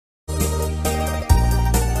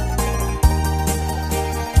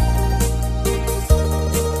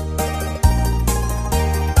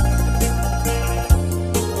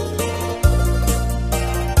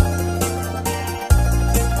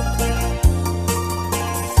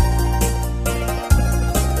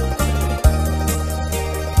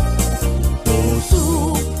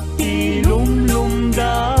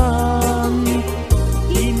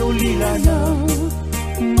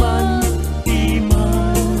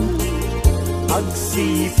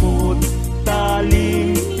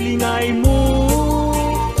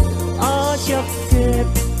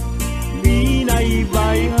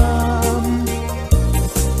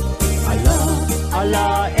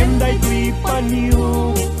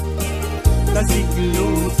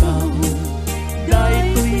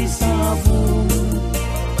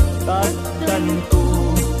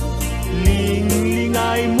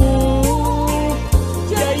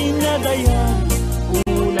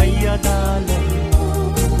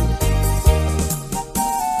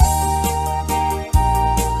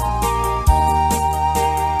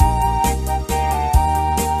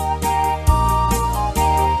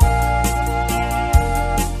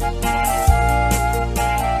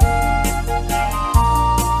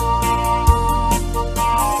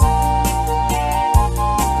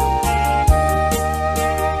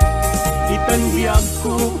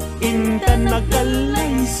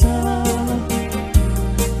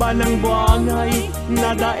panangbuangay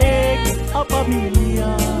nadaek a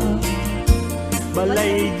pamilya.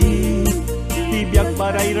 Balay di tibiyag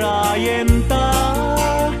parayrayen ta,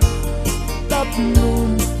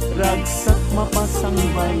 tapnon ragsak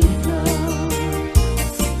mapasangbay na.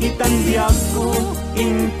 Itanbiyag ko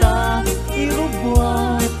inta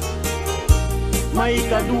irubwat, may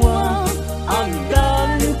kadwa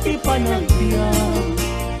agdan ti panagbiag.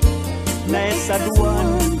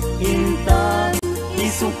 Naisaduan inta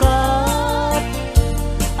isukat,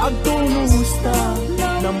 agtulusta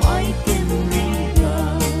nam ay tinriga.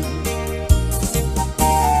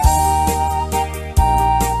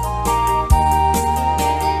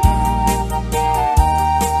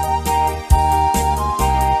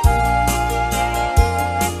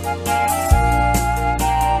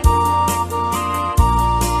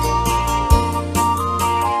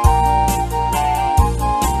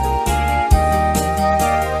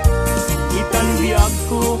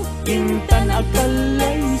 Intan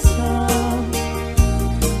akalaysa,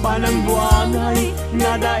 panangbuangay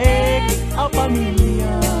nadaek a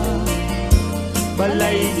pamilya.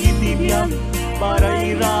 Balay itibiyag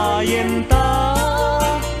parayrayen ta,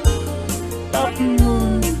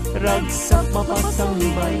 tapnon ragsak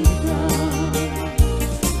mapasangbay na.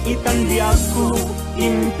 Itanbiyag ko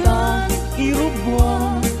inta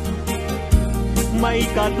irubwa, may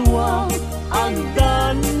kadwa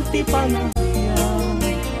agdan ti panagbiag.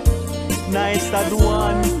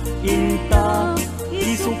 Naistaduan inta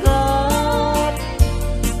isukat,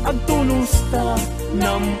 agtulusta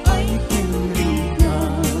nam ay tinriga.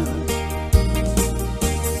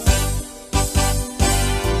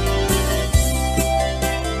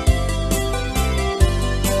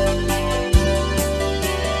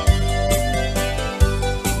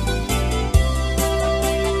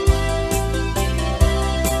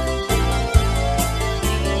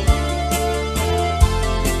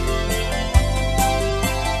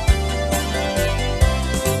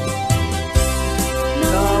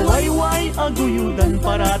 Aguyudan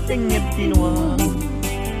parating et tinuang,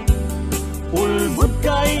 ulbud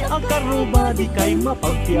kay akaruba di kay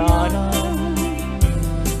mapagtianan.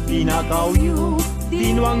 Pinakawyo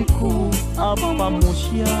tinuang ko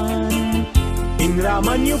apamusyan,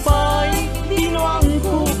 inraman yu pa'y tinuang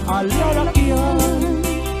ko alalakyan.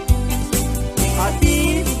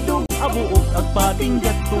 Hatid dug abuok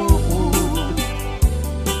agpatinggat tuod,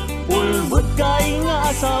 ulbud kay nga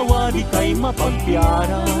asawa di kay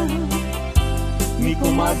mapagtianan. Mi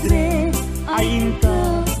kumadre ayin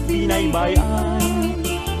ka binaybayan,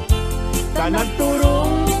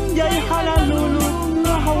 kanagturong jay halalulog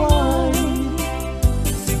nga haway.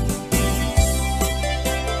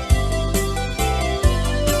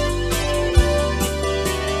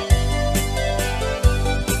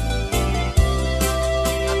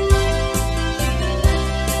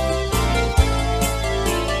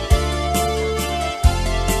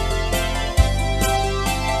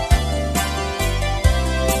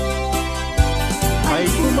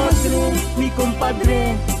 Mi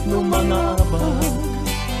kumpadre no mga abag,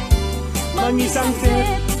 mangisang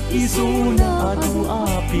set isuna atu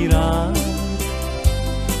apira.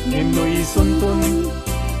 Nemno isunton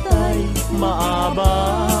tay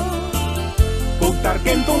maabag, kung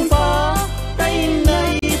tarkentong pa tay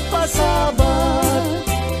na ipasabat.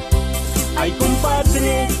 Ay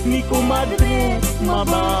kumpadre, mi kumadre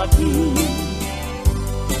mabati,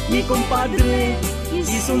 mi kumpadre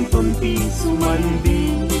isunton ti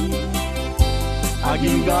sumandi.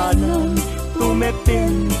 Aging ganang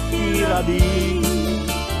tumeten irabi,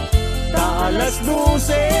 ta alas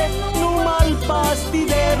 12 lumalpas ti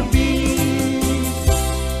derby.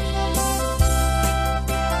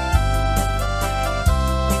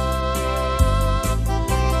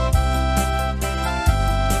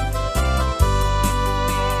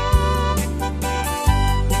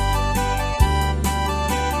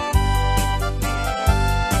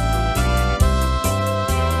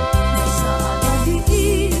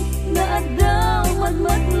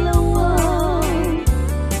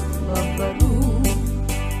 Babaru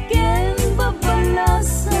ken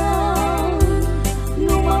babalasa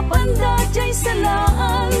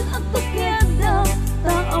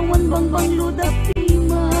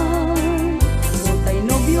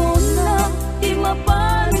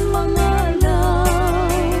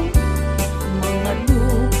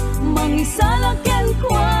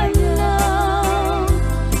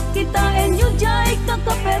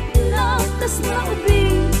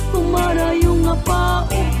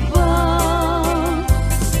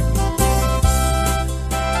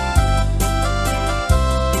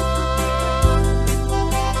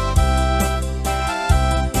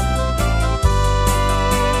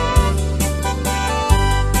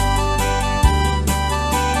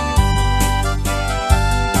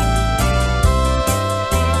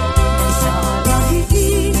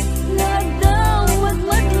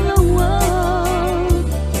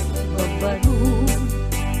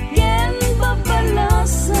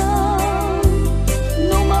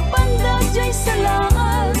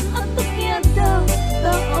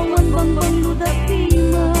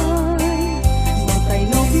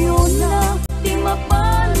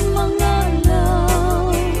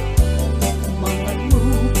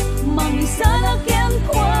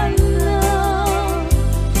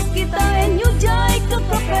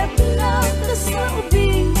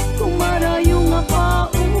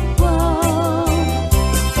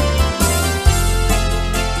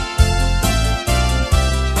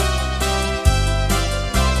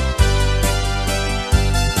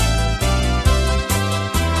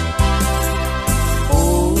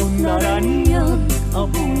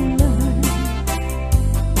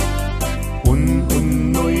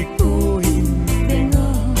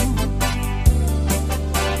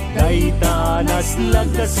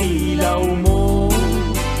Slag kasilaw mo,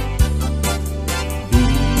 di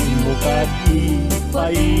mo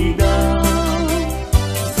katipaida.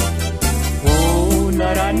 O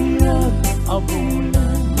naranyag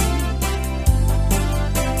abulan,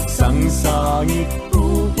 sang sangit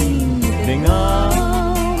tuwing dengar.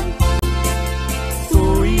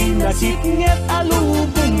 Tuy nasitnget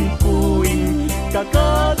alubong puing,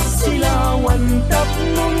 kakat silawan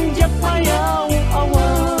tapnon jak mayaw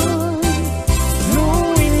awan.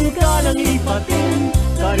 Nuwing ka nang ipatin,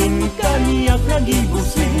 karin kaniyak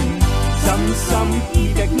nagibusin. Samsam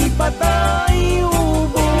idag ni patay,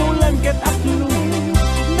 ubulan ket aklong.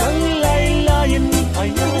 Nang laylayan ni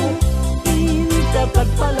ayaw, indakat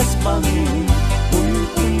palas bangin.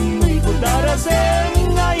 Unoy ko darasem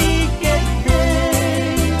nga ikekde.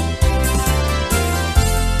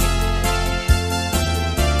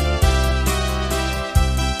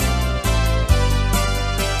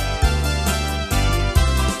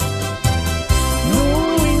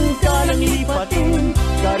 Nuwing ka nang ipatin,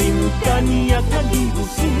 karin kaniyak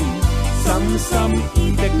nagibusin. Samsam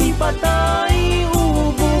idag ni patay,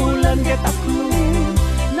 ubulan ket aklong.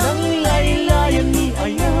 Nang laylayan ni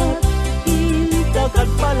ayat, indakat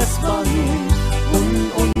palas bangin.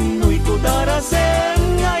 Unoy ko darasem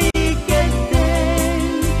nga ikekde.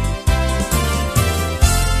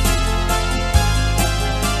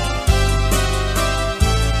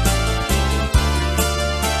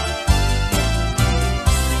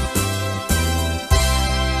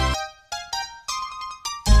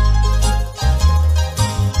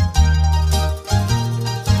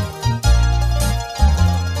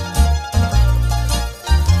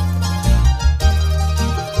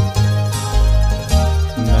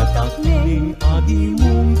 Natakling agi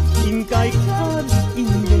mong ingkay kad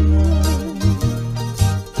indengan.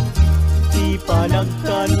 Di pa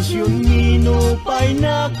nagkansyon minupay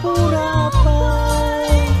nakurapay.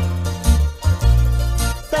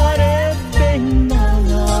 Tarebeng na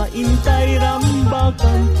nga intay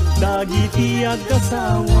rambakan, dagiti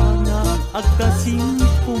agkasawa nga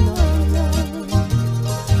agkasimpungalan.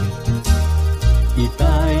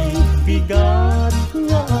 Itay bigat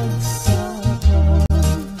nga agsakan,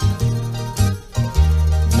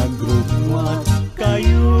 nagrugwat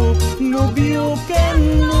kayo nobyo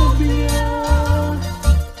ken nobya.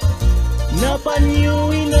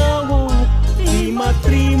 Napanyo inawat di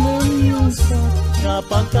matrimonyo sa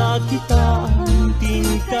napakakitaan,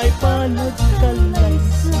 tingkay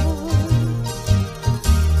panagkalaysa.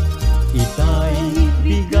 Itay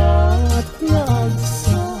bigat nga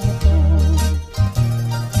agsakan,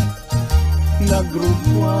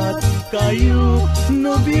 nagrugwat kayo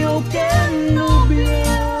nobyo ken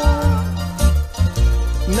nobya.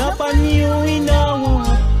 Napanyo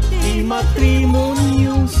inawat di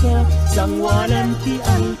matrimonyo sa sangwanan ti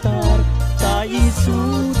altar, ta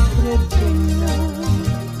isutred na.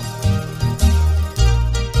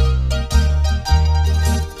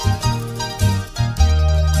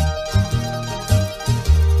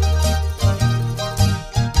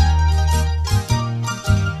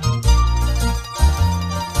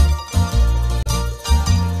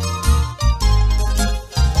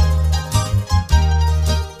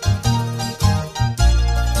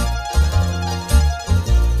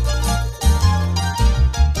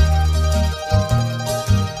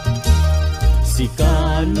 Si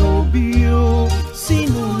kanobyo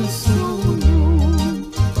sinusunod,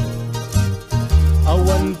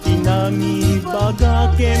 awan tinangi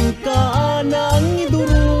bagaken kaanang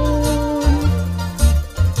idurun.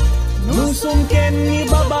 Nusong ken ni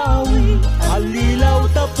babawi, alilaw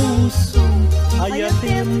tapusong,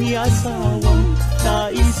 ayatem ni asawang ta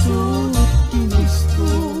isut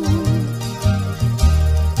kinustun.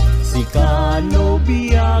 Si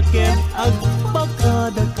kanobya ken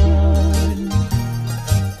agpakadakan,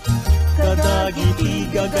 kadagiti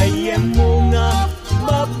gagayem mo nga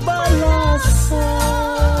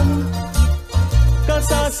babalasan.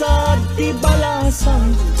 Kasasad ti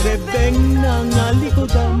balasan, rebeng na nga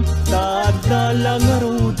likodan, dadala nga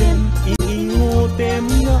roden, iingutem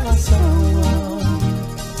nga asawa.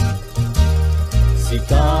 Si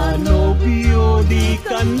kanobyo di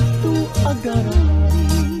kanto agarari,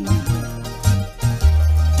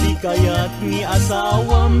 di kayat ni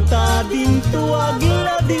asawam ta dinto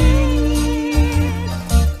aglading.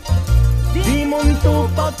 Di monto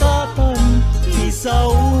pakatan,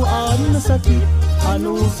 isawaan na sakit,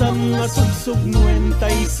 anusam nga sugsug nuwenta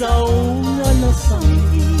isaw nga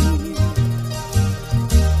nasangit.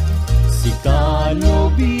 Si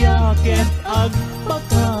kanobya ket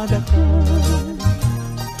agpakadakan,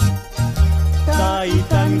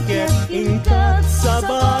 kaitan ket ingkat sa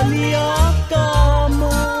baliakaman.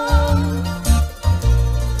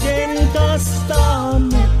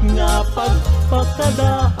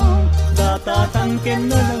 magpakadaang datatangken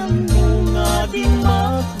na lang mga di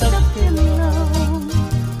magdagkelang.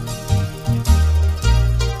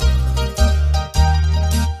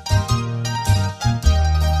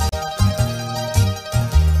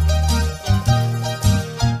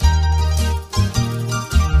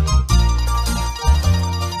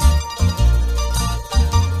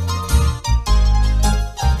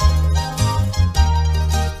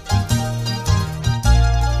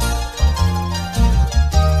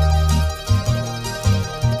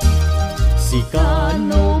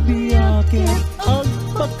 Sikano biyakit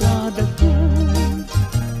agpakadagan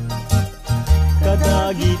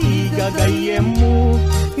kadagiti gagayem mo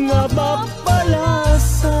nga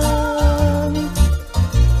babalasang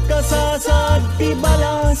kasasad ti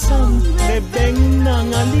balasang rebeng na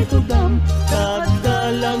nga litudam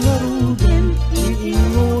kadalang arugen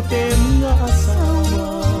iingutem nga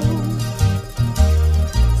asawa.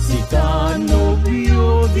 Sikano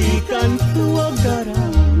biyo di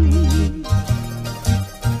kantuagaran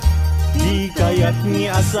kaya't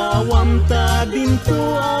ni asawam ta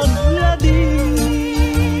dinto agladit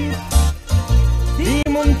di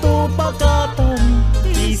monto pakatan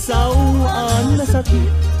isauan na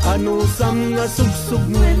sakit anusam nga sugsug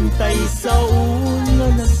nuentay saun nga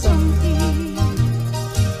nasangit.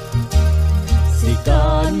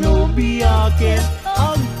 Sikano biyakit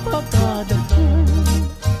agpakadagan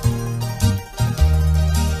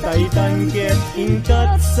taytangket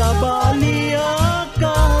ingkat sa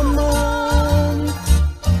baliakaman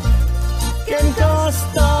ken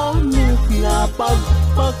kastamet nga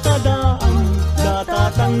pagpakadaan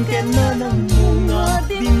datatangken na ng mga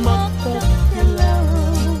di magkakailang.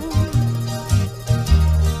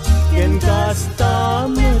 Ken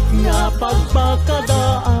kastamet nga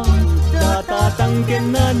pagpakadaan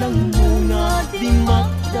datatangken na ng mga di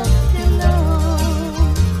magkakailang.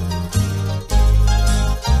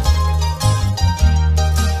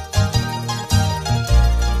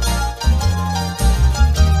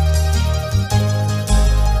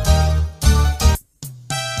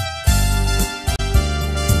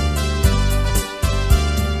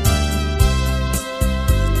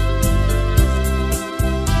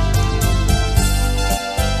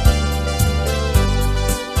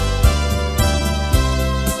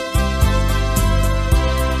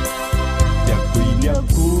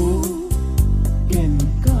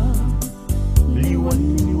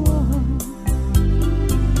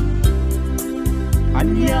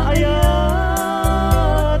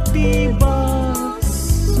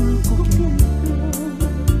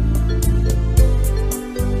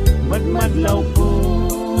 Madlaw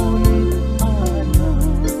kon ana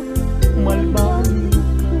malbang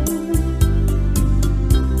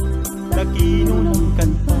nakino ng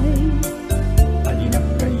kantay alinap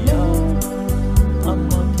kaya ang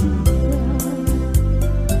makina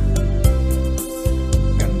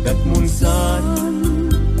gandad munsan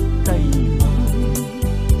taimay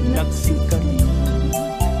naksikan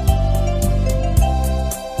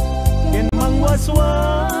ken mangwaswas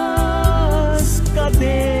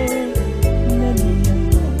kade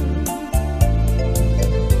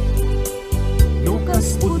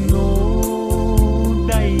puno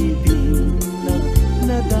day din na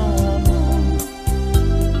nadama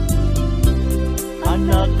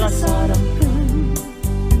anak kasarakan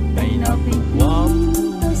kay napigwam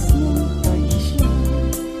nas tay siya.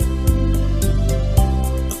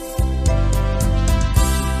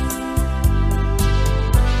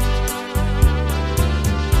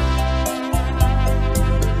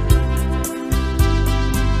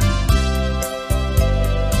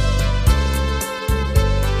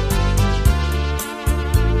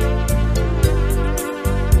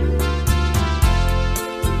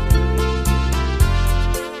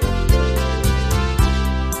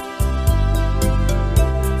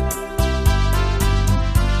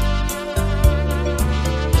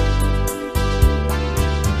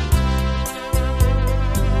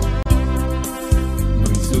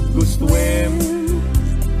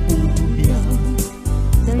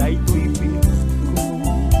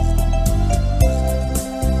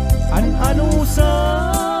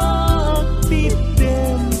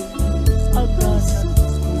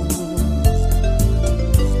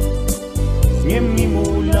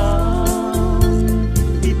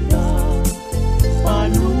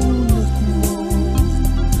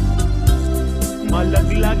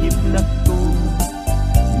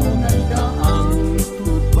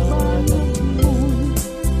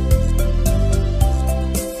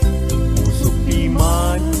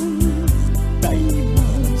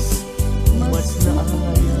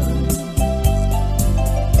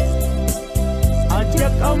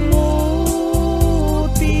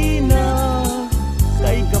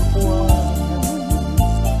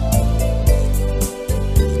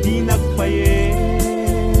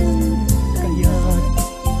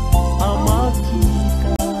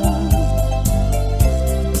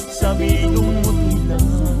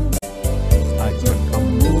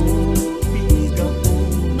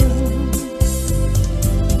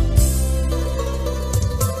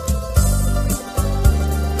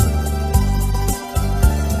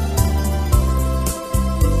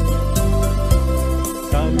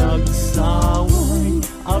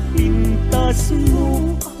 tas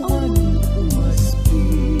mo awan umaspi.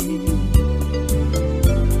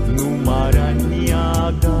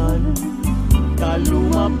 Numaranyagan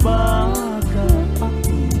kalumabaga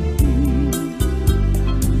akunti.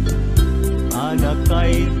 Anak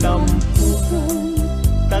kay tampukan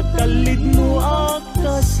takalid mo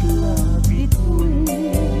akas labit mo.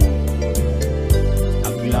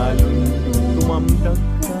 Aglalong tumamdag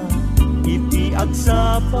ka iti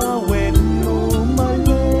agsa when umalen.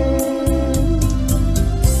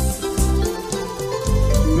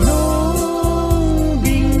 Nung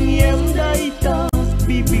bingyem dayta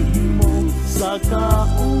bibig mo sa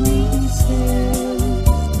kaumisen.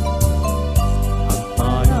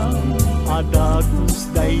 Agparang adagus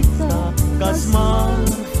dayta kas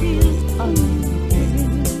ma-feel ang pain.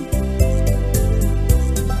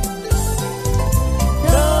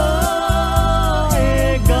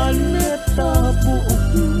 Daegan neta buok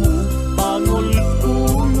mo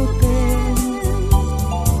pangulkulutin.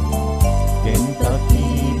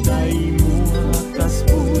 Kentakiday mo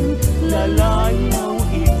kaspun lalayaw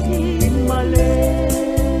itimalen.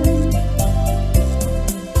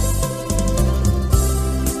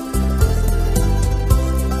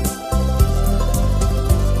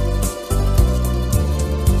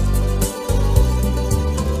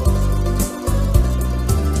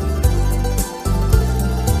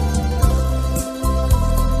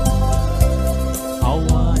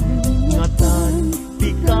 Awan ngatan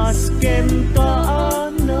tikas ken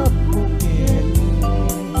kaanak bukel.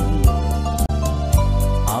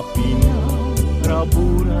 Api na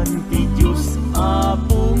raburan ti Diyos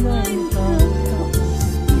apungan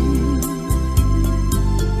kakaspi.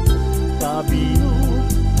 Kabino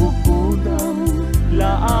bukudang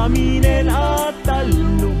laaminen at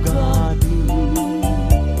talugati.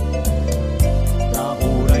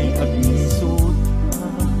 Tauray agnisot ka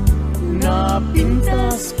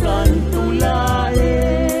napintas kan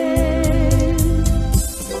tulaen.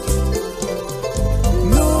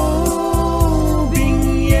 No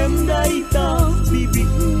bingyem dayta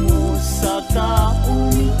bibig mo sa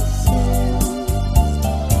kaumisen.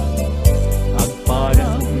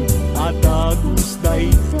 Agparang atagus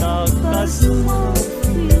dayta kas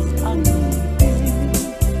ma-feel ang pain.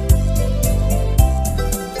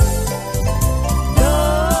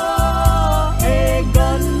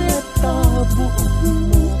 Daegan neta buok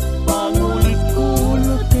mo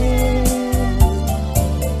pangulkulutin.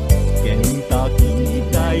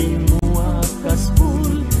 Kentakiday mo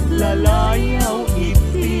akaspul lalayaw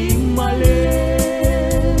itimalen.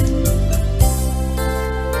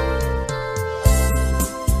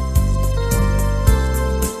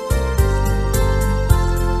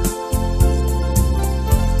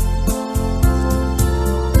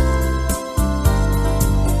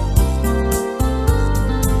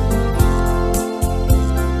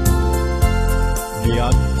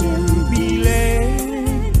 Yakin bile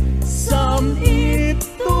sam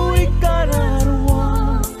ito'y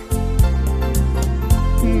kararwa.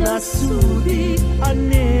 Nasudi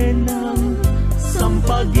anenang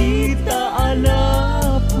sampagita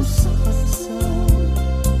anapusasa.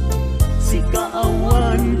 Si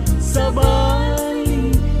kaawan sa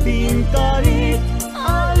bali tingkarit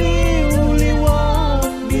aliw-liwag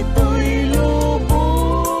dito'y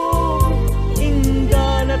lubong.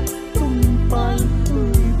 Ingganat tumpal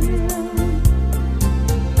tuibyan.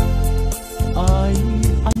 Ay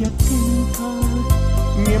ayakin ka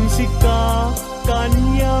ngem sika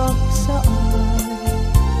kanyak saan.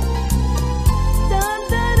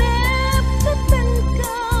 Dadarep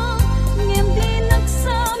tatangka ngem di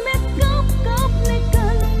nagsamet kap-kap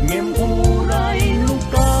nekan. Ngem uray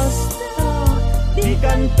lukas ta di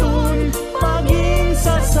kantun paging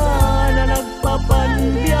sasana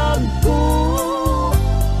nagpapanbiag ko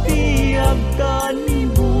tiag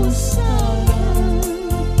kanibusan.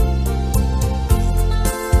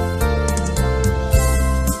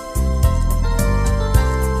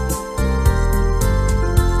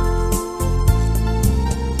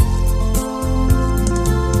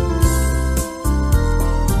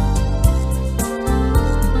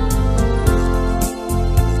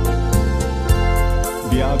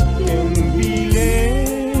 Biag keng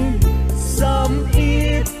bileg sam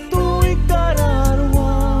ito'y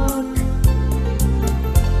kararwak.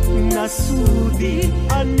 Nasudi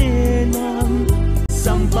anenang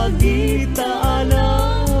sampagita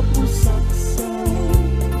anapusaksan.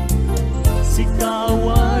 Si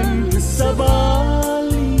kawan sa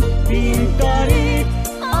bali tingkarit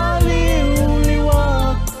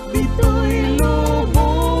aliw-liwag dito'y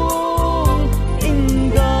lubong.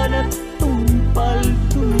 Ingganat tumpal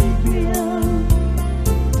tuibyan.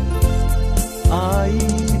 Ay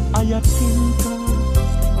ayakin ka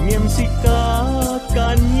ngem ngem sikat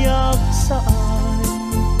kanyak saan.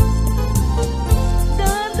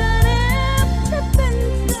 Dadarep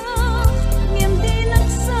katenta ngem di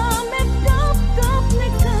nagsamet kap ni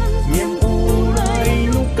kan. Ngem uray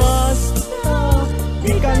lukas ta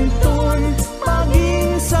di kanton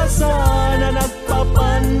paging sasana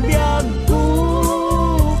nagpapanbiag ko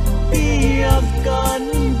tiyak kan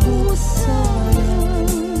busana.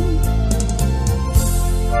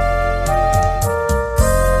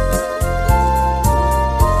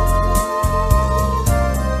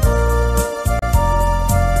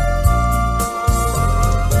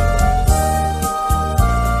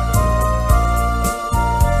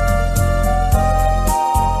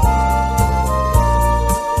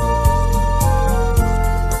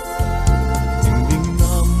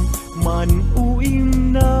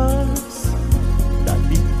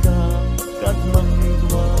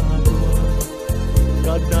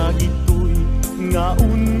 Nga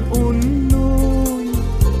un-unoy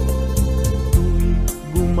tuy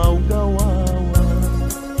gumaw gawawa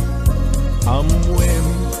amwem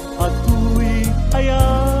at tuy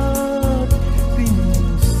ayat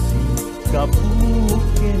pinusi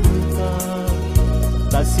kapuken ka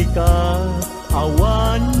tasika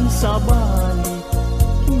awan sa balik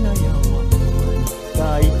kinayawan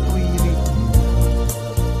kay tuy ritna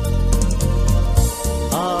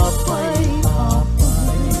apay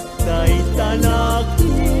kay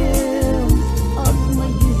tanakim at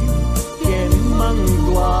mayim ken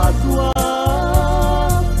mangdwa-dwa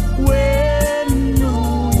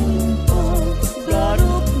wenuin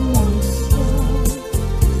paggarup mo sa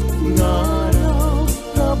ngaraw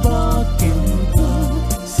kabakin ka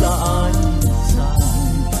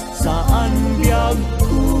saan biyag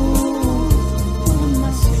ko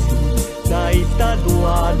unasin kay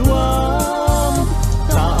tadwa-dwam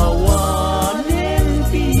taawanin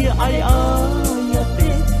ay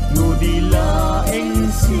ayate no dilaeng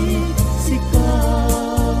sikaw.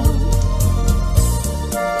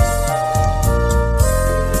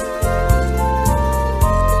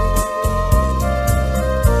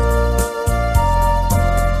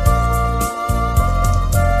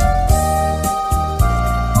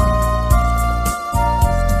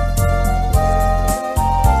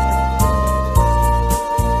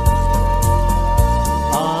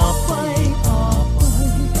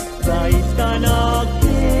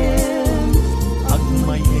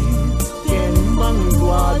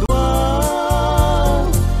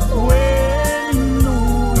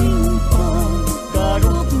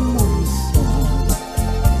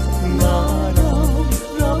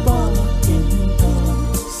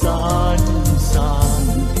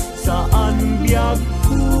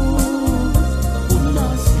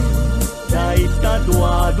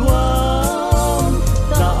 Dua-duam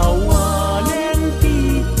taawanen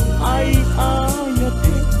ti ay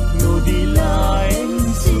ayate no dilaeng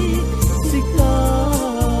sikaw.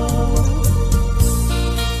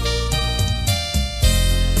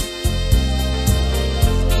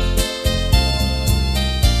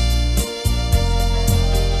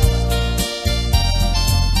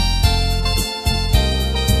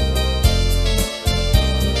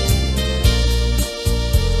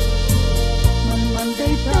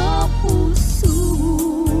 Manday ta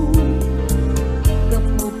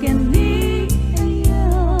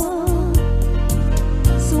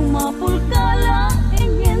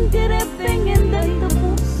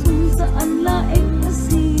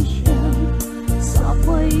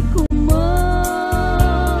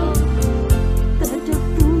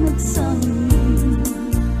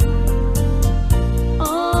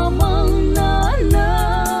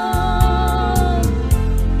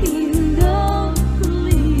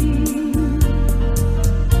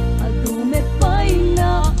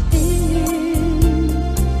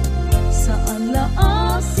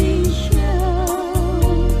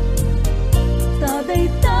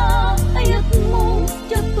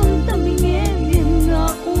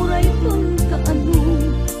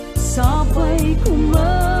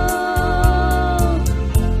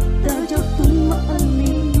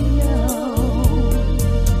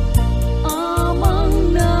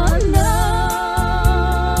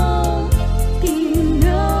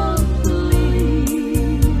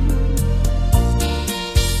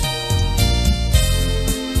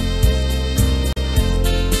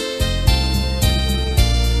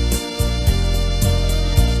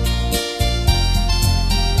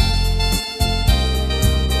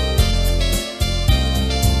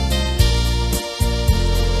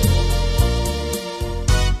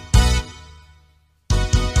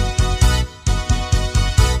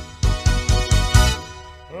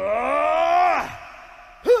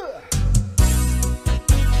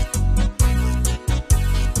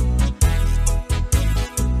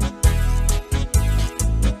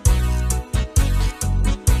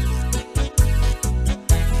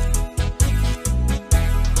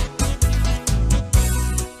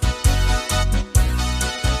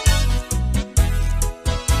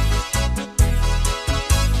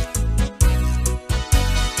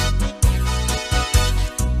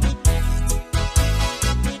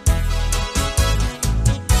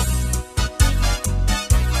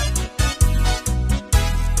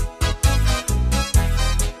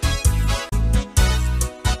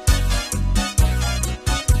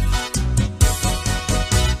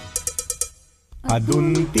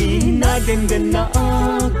Adunti na denden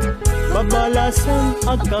naag babalasan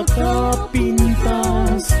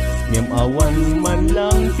agkakapintas ngem awan man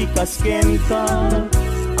lang tikasken ka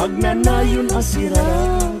agnanayon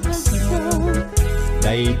asiraragsak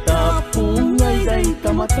dayta pungay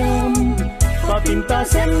dayta matam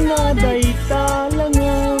papintasen na dayta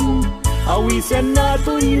langam awisen na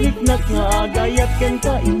tuirik na agayat ken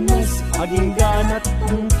ka inas aging ganat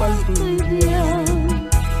ang paltulyan.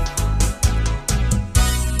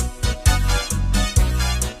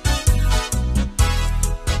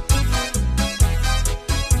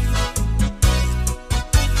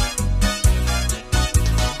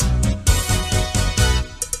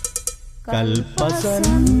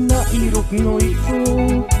 Kalpasan na iruknoy ko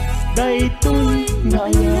daytoy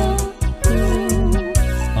naya ko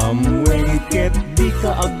amwengket di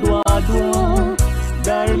ka agwadwa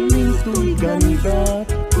darling tuy ganda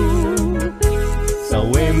ko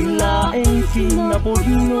sawem laeng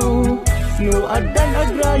kinapudno no addan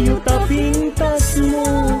agrayo tapintas mo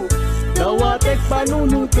dawatek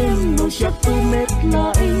panunuten no siya tumet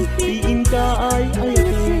laeng tiin ka ay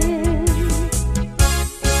ayaken.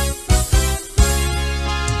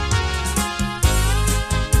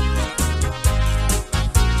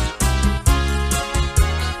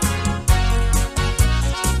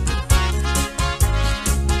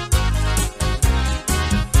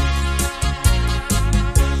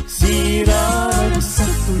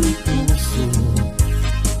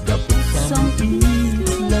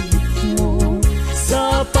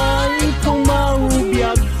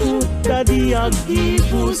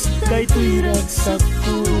 Agibus kay tuy ragsak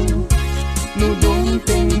ko nudong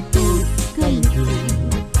tengtut kayo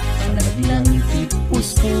naglang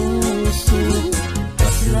tipus puso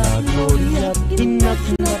kaslagolyak inak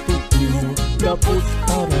na tutuyo gapot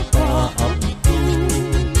arapaap ko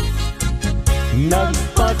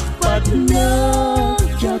nagpatpat na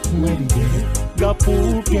jak mariget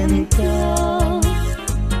gapuken ka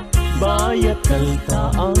bayat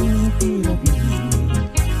kalta ang tinabi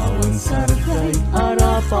awan sarkay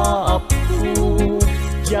arapaap ko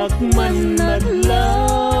jakman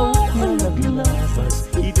naglaw man naglabas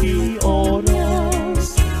iti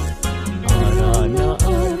oras ara na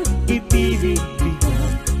iti bigbigan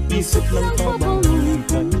isip ng pabangon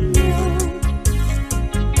kanya.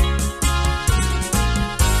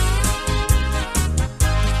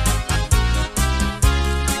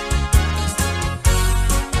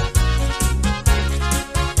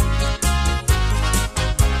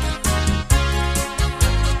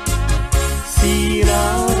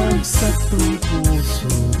 Sa tuy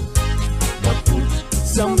puso daput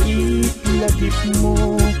samit lagip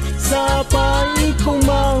mo sa pay kong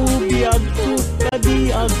maubiyag ko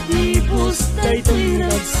kadi agibus kay tuy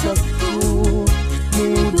ragsak ko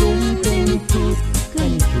nudong tengtut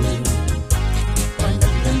kanito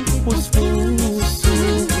panaglang tipos puso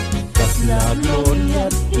kaslagon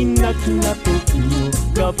at inak na tutuyo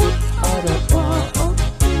gabot arapaak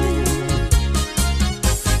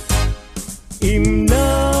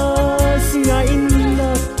imnas nga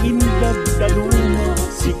inlag daluma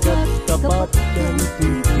sikat tapat kan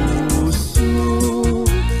puso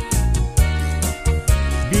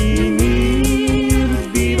binir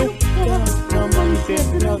birok ka namang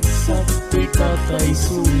tedragsak tuy kakay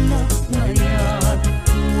sunak ngayat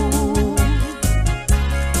ko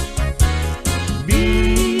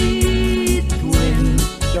bitwen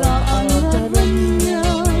kaataran niya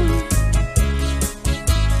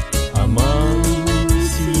amang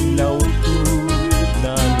silaw to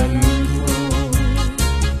dalan ko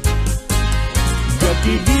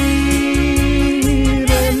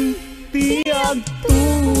gatigiran tiag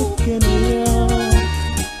tuken niya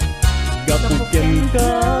gapuken ka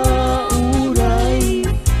uray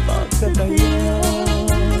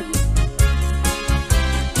pagkatayat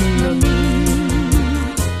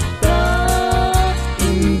naminta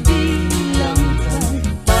hindi lang kay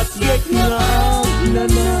patyek nga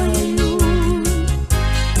agnanayo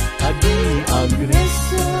adi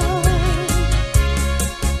agresa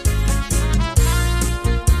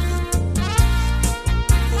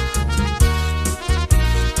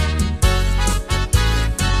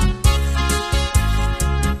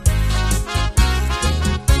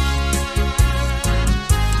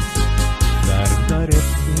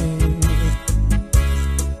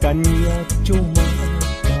kanya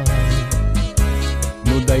cumakan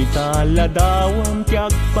muday tala dawam tiyak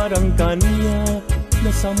parang kanya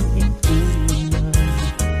nasamit tunay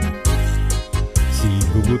si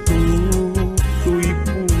gubuto tuy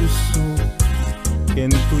puso ken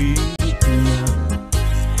tuy niya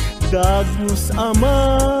dagus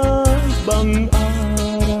ama bang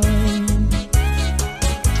aran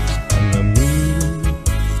ang amin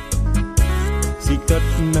kat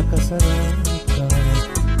nakasarata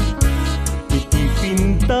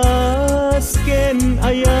itipintas ken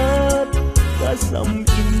ayat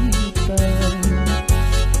kasamitan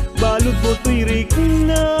balud mo to'y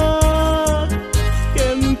rikna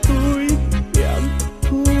ken to'y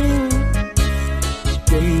yampo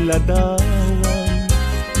ken ladawan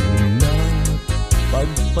na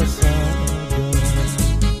pagpasagan.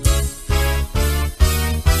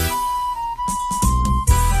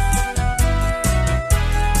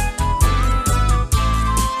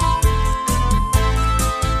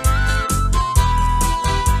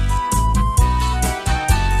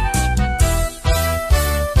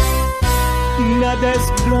 Na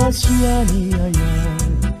desgrasya niya yan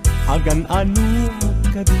agan ano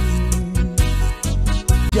ka din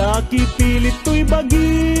jaki pilit to'y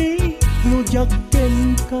bagi no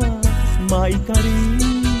jakken ka maikari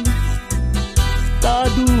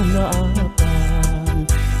tadu nga apal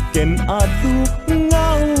ken aduk nga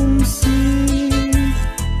umsi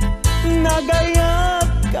nagayat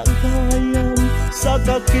kagayam sa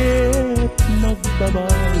kakit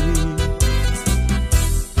nagbabawi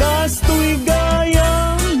kas to'y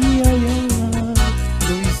gayam yayat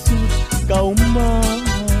luisot kauman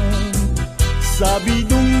sabi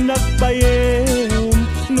dong nagbayem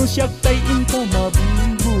no siyak tay inka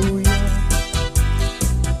mabubuya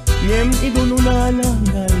ngem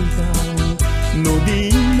idununalangay daw no di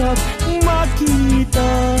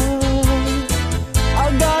makita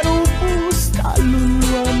agarupus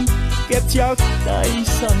kaluluan ket siyak tay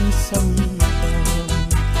samsamitan.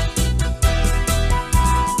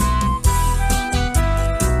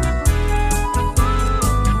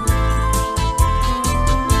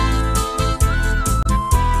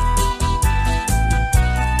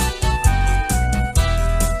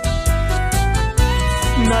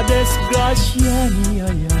 Na desgrasya niya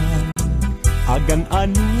yan agan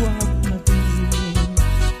ano ka din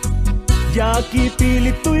jaki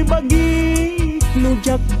pilit to'y bagi no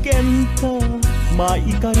jakken ka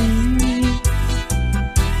maikari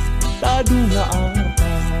tadu nga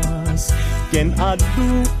apas ken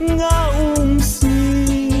adu nga umsi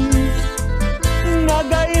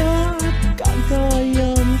nagayat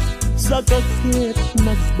kagayam sa kakit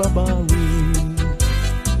nagbabawi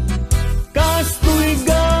kas to'y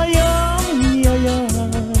gayam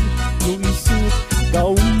yayat luisot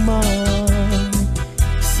kauman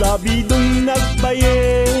sabi dong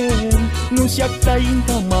nagbayem no siyak tayin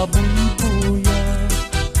ka mabubuya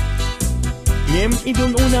ngem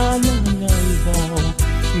idun unalangay daw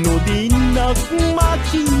no di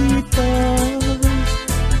nagmakita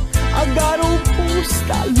agaro pus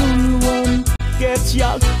kaluluan ket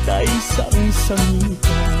siyak tay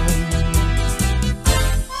samsamitan.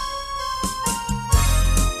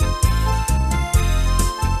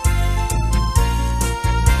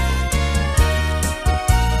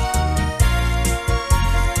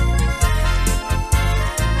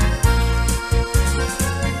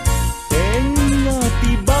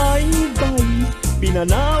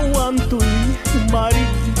 Pinanawam to'y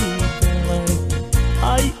marigdigan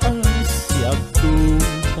ay asyak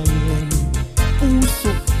tukayan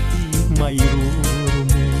usok di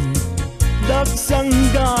mayroon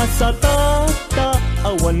dagsangga sa tata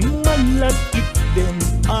awan manlat itdem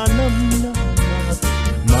anam namat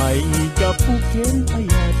may gapuken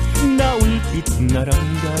ayat naulpit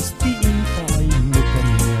naranggas tiintay mo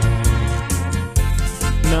kanya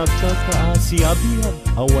nakakaasiabiyab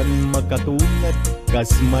awan makatulad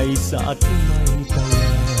kas may sa atumay kaya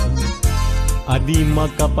adi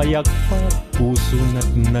makapayakpak puso na't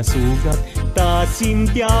nasugat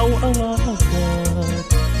tasimtiaw awagat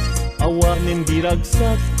awanen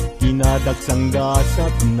diragsak kinadaksang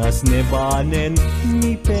gasat nas nebanen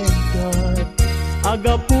ni pegat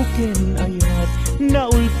agapuken ayat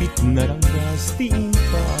naulpit naranggas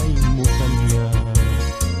tiintay mo kanya.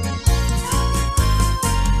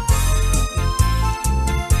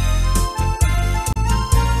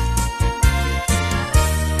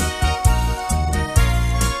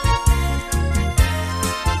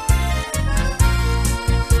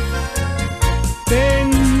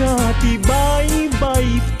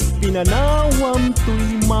 Tibay-bay pinanawam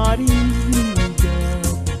to'y marinigan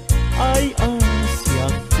ay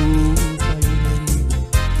asyak tukayan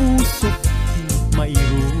pusok di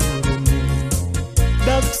mayroon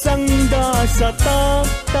dagsang da sa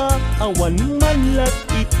tata awan manlat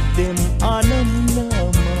itdem anam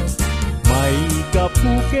nama may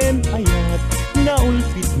gapuken ayat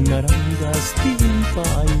naulpit naranggas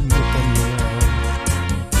timpay mo kanya.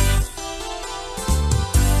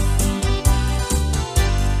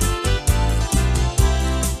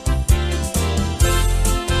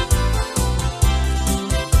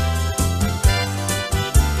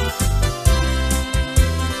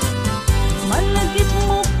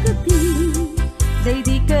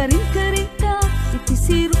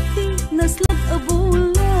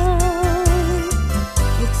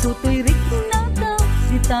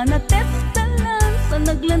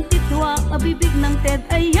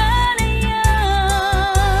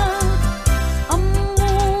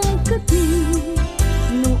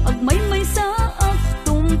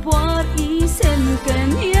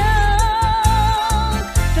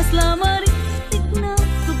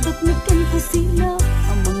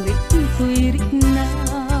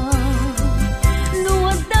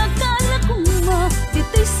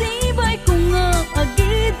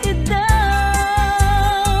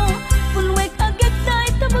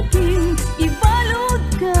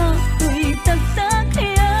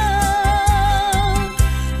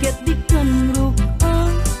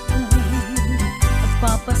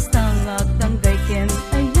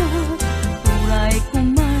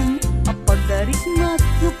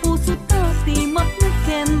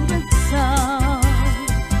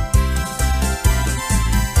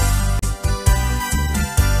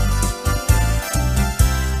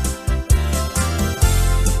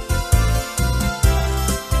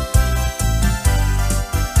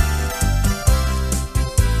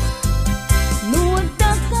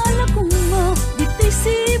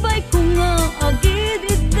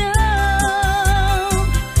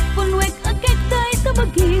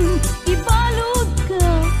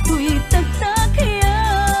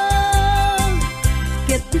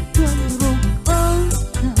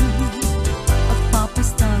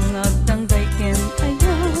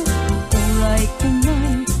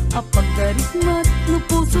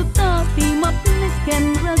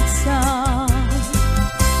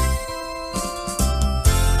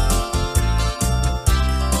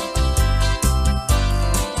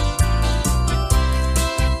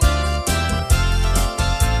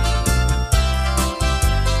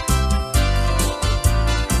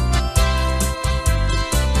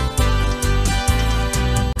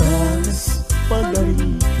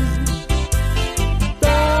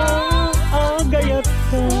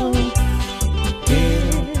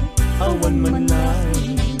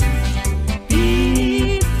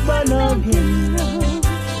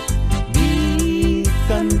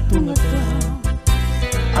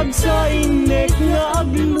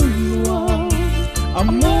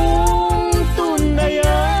 Among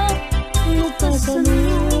tunaya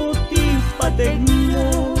nukasano ti pategna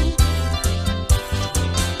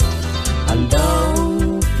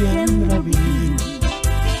Aldaw ken rabi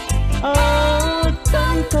at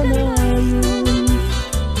ang kanayon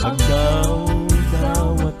agdaw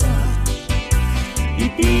dawata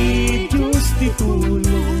iti Diyos ti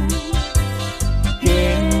tulong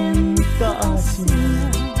ken kaasina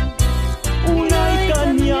unay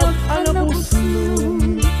kanyak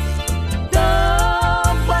anapuslong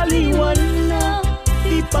tabaliwan na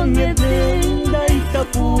ti pangyedeng day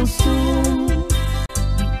tapusong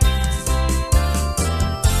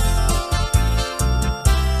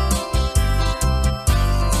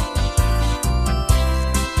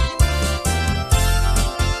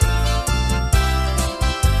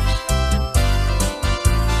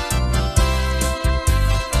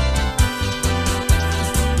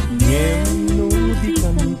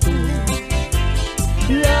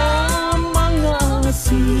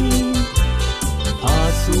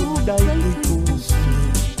dahil puso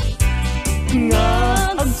nga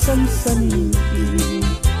agsansaniti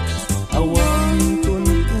awang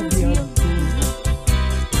tuntubyag ko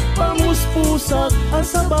pamuspusak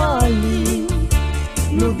asabali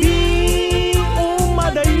no di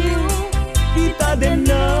umadayo kita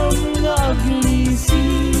denam nga aglisi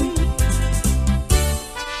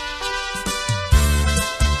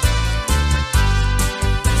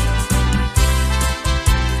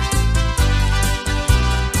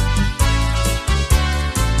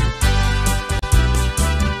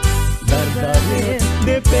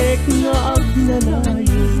depek nga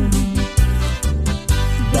agnanayon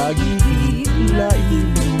dagiti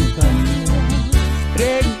lailong kanya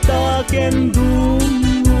regta ken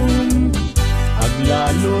dumon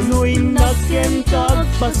aglalo noy naken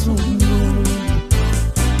kagpasunod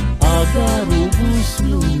agarubus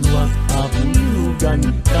luwak abulugan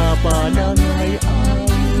kapanangay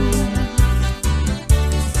ayon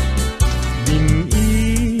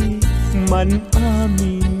dini man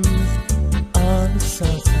amin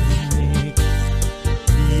sasanik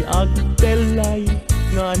di agtelay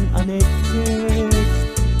ngan anekek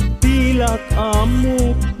tilak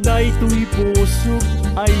amok daytoy pusok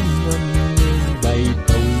ay nganeng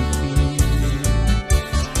daytoy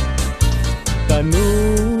kanu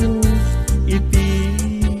iti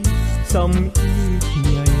samit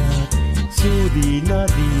ngayat sudi na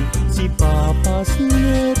di si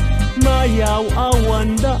papasnet mayaw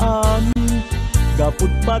awan daan gaput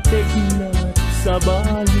patek na sa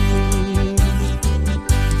bali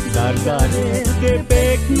dardanet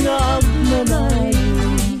depek nga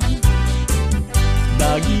agnanayon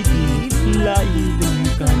dagiti lailong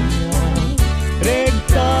kanya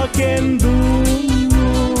regta ken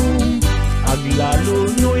dumong aglalo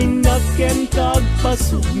noy naken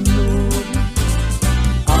kagpasugnod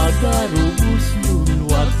agarubus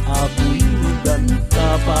lulwat abuyudan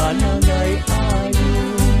kapanangay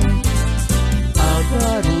ayon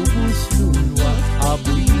agarubus lulwat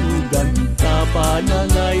abuyudan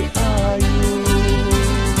kapanangay ayon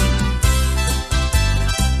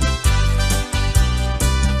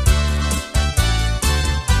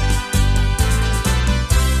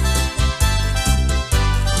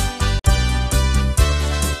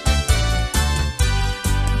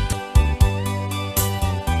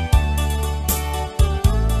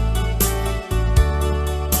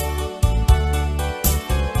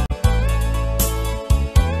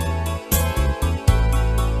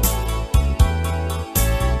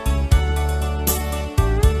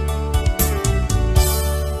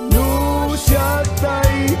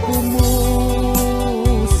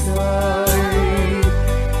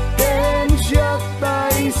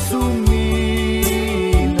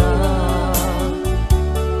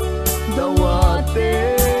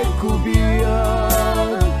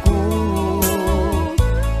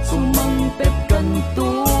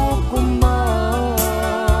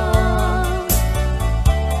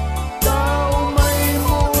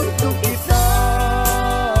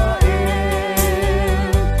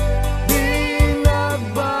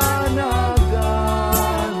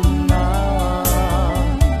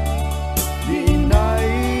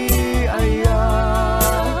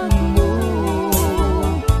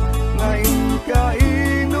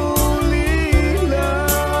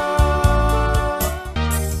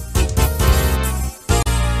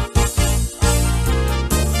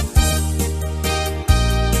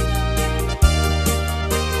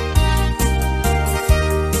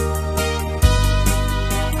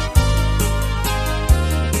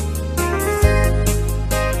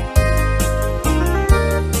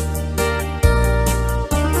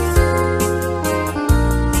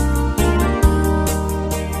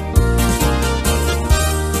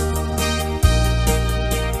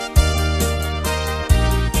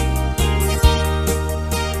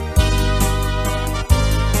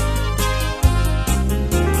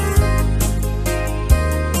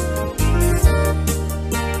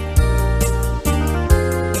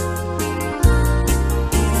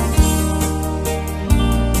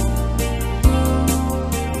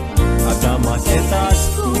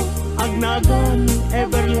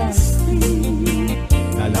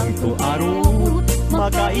tu arut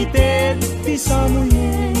makaitet ti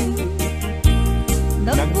samoyen.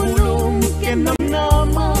 Nagpulong ken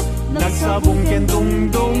namnama, nagsabong ken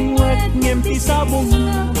dongdong, wet ngem ti sabong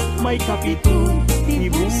na may kapito ti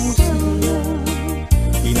busala.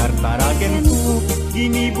 Inartaraken ko,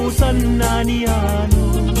 ginibusan na ni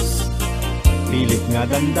Anos. Pilit nga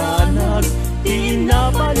dandanag, ti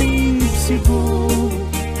inabalib sigo.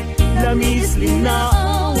 Lamis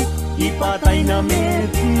linaaw, ipatay na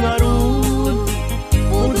met ngarud.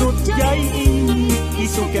 Udot jay ini,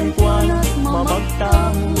 isuken kwalat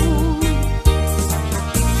mamagtamo.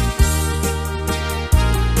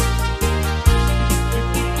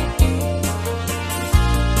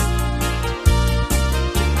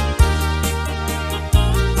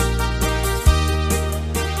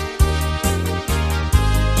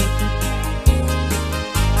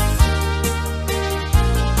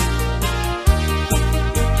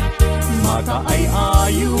 Ay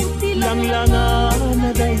ayo tilang-langa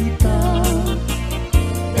na dayta,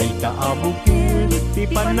 dayta abukir ti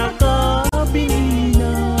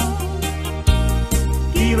panakabina.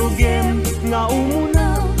 Kirugem nga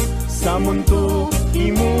umuna sa mundo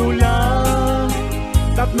imula,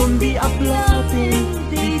 tatlong di aplatin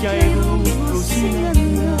di jayro rusingan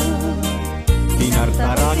na.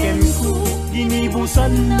 Tinartaraken ko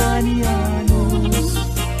ginibusan na ni Anos.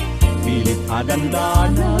 Pilit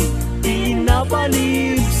adandanag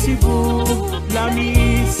pinapalib sibo.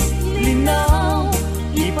 Lamis linaw,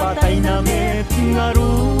 ipatay na met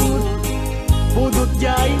ngarud. Budot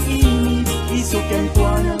jay init, isuken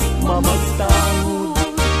kwa na mamagtangod.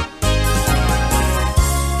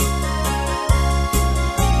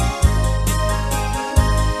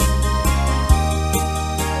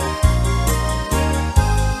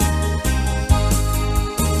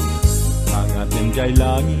 Ang atin jay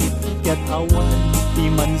langit ket awan ti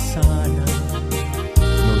mansana,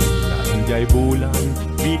 nung jay bulan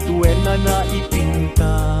bituen na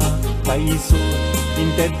naipinta. Kaiso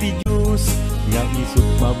inted ti Diyos nga isut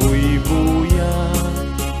mabuy-buya.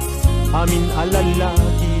 Amin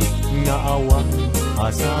alalaki nga awang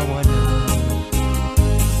asawa na.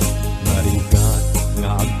 Marigat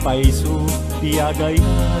nga agpaiso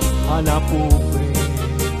tiagayat hanapupre.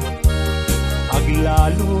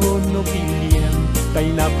 Aglalo no pilyen tay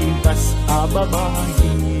napintas a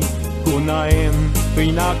babayi. Kunaem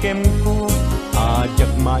to'y nakem ko, ajak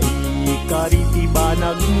maikariti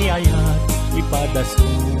banag niyayat, ipadas ko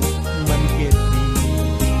manketi.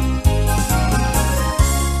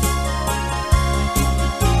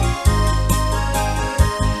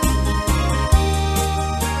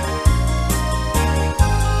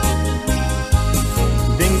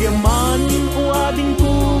 Denggeman uading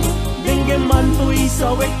ko, denggeman to'y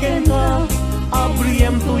saweken ka.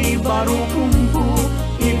 Abriem to'y barukungko,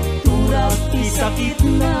 iturak isakit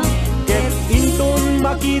na. Ket inton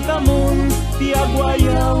makita mon, ti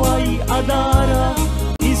agwayaway adara.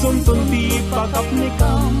 Isunton ti pakap ni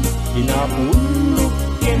kam, inapunok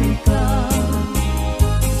ken ka.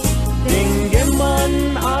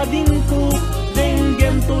 Denggeman adin ko,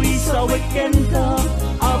 denggem to'y saweken ka.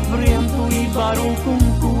 Abriem to'y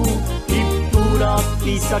barukungko, iturak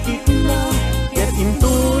isakit na. Ket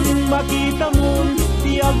inton makita mon,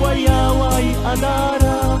 ti agwayaway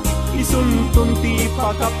adara. Isunton ti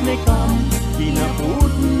pakap ni kam,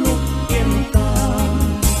 pinapudnok ken ka.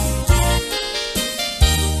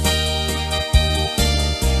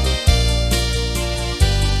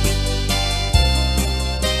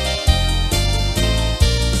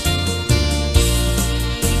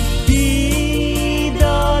 Di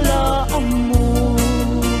dalaan mo,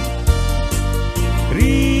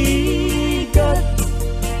 rigat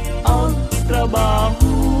ang trabaho.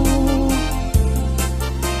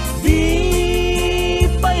 Di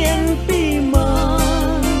payenti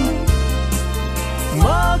man,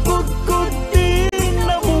 magkudkod din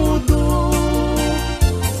na mudo.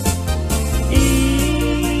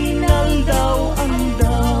 Inaldaw ang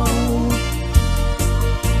daw,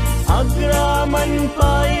 agraman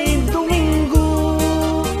pa'y Domingo.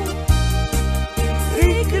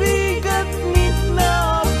 Rikrigat mit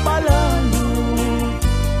na palalo,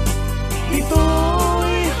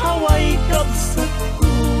 ito'y haway kapsat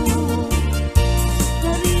ko.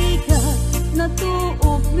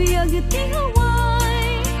 Natuop biyag iti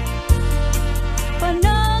haway,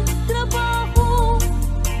 panagtrabaho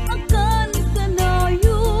akan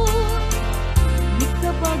kanayon. Di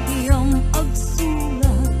ka bagyang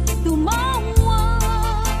agsulat tumawa,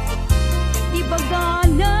 di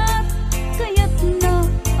baganat kayat na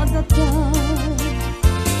agatan.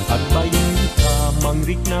 At bayin ka,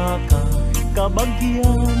 mangrik na ka,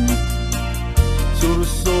 kabagyan.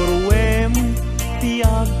 Sursurwem,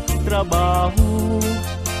 tiyag trabaho.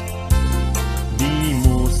 Di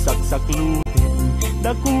mo saksaklutin,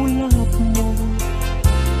 dakulap mo.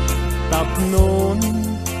 Tapnon,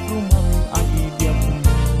 rumang agibyak mo.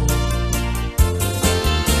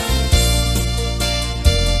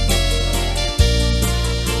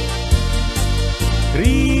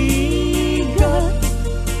 Rigat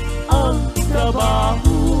ang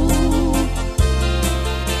trabaho.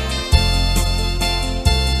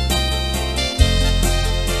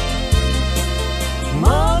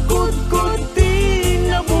 Makudkod din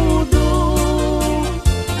na budo.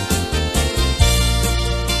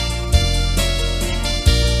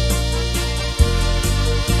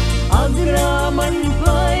 Agraman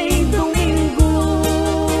pa'y Domingo.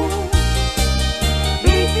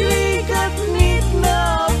 Bigrigat mit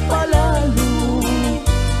na palalo.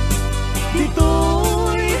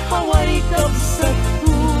 Dito'y haway kapsat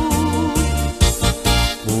ko.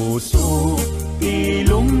 Puso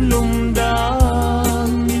ilumlumdan,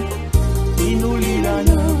 inulila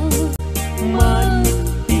na man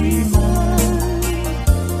timan.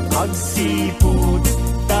 Agsipod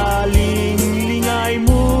taling lingay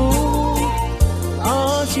mo,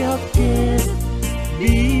 asyakit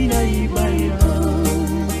binaybayan.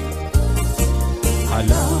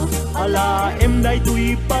 Hala, emday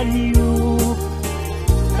tuy panyo,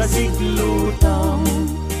 kasiglutang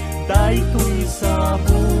day tuy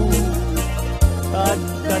sabo. At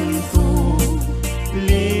ganito,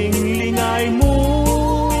 lingay mo,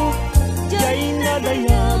 jay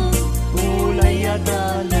nadayang ulay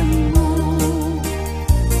adalan mo.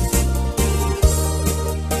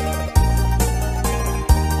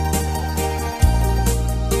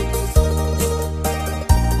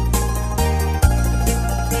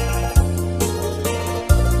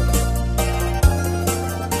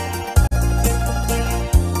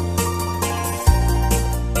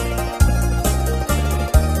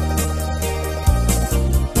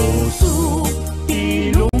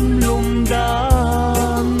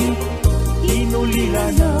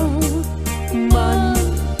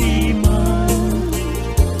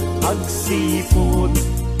 Agsipod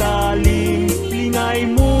taling lingay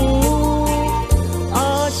mo,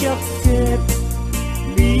 asyakit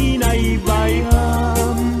binaybayam.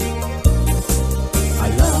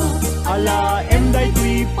 Ala, emday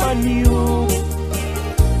tuy panyo,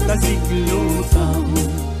 kasiglutang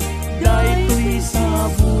day tuy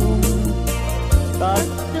sabong.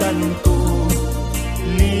 Tagdanto,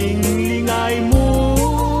 lingay mo,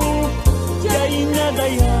 jay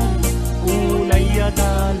nadayang ulay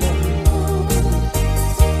adalan.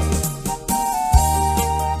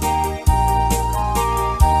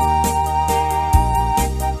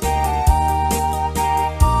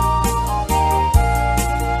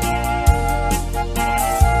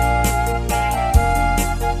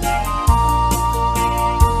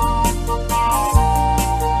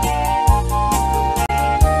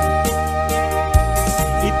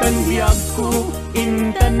 Itan biyag ko,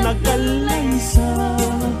 intan nagkalaysa.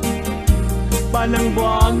 Panang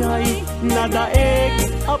buangay, nadaeg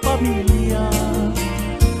a pamilya.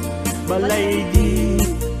 Balay di,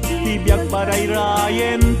 tibiyag paray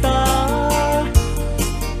rayenta.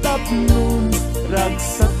 Tapnon,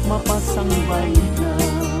 ragsak mapasang bayna.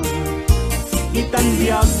 Itan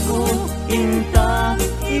biyag ko, inta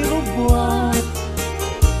irubuat.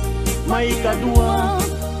 May kadwa,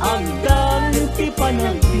 agdan ti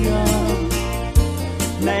panagbiag.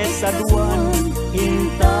 Naisaduan,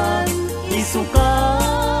 inta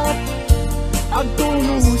isukat.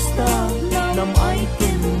 Agtulusta, namay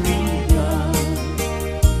kinrigan.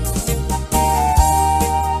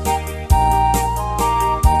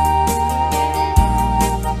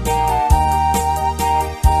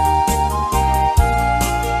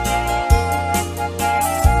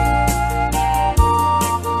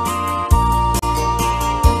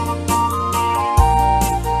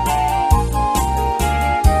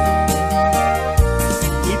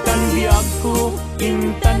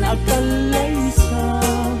 Intan agkalaysa,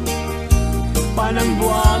 panang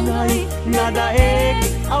buangay, nadaeg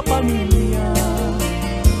a pamilya.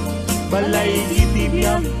 Balay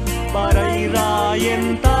itibiyag, para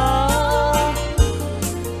irayenta.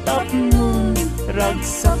 Tapnon,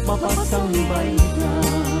 ragsak mapasang bayna.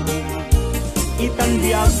 Itan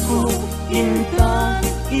biyag ko, inta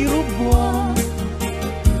irubwa.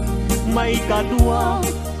 May kadwa,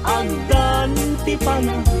 agdan ti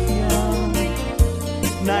panagbiag.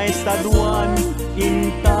 Naistaduan,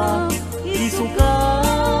 inta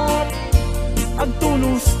isukat.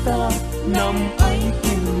 Agtulusta, namay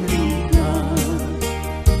kinrigan.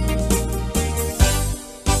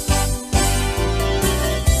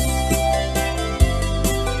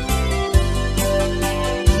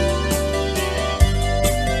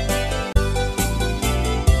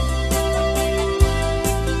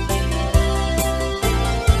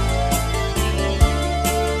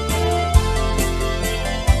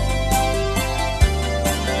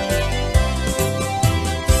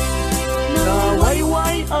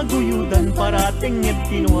 dan parating at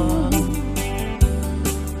kinuha.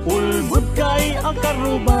 Ulbud kay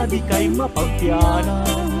akaruba di kay mapagtiana.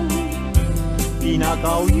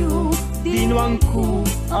 Tinakaw dinuang ko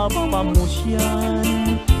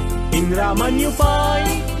apamusyan. Inraman yu pa'y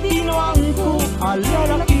dinuang ko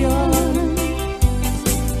alalakyan.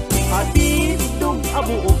 Atitog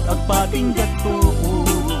abuok agpating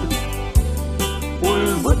gatuod.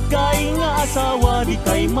 Ulbud kay nga asawa di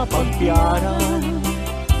kay mapagtiaran.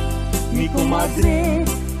 Ni kumadre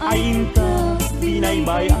ayin ka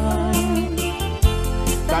binaybayan.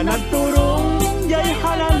 Kanagturong jay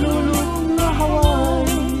halalulot nga haway.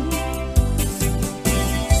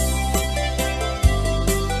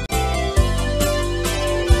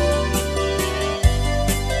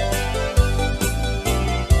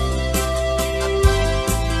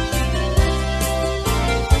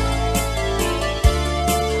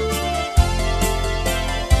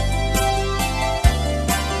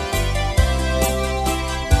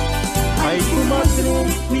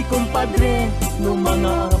 Ni kumpadre no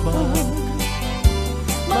mga abag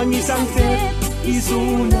mangisang set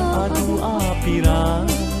isuna ato apira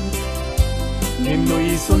nemno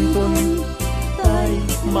isunton tay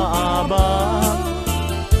maabag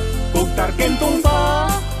kog tarkentong pa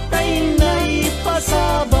tay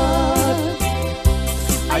naipasabat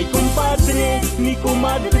ay kumpadre ni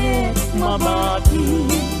kumadre mabati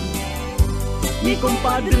ni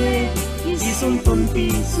kumpadre isunton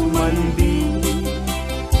ti sumandi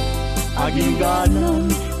aging ganan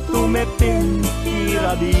tumeten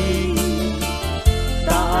tirabi.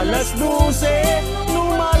 Ta alas 12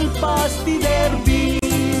 numalpas ti derby.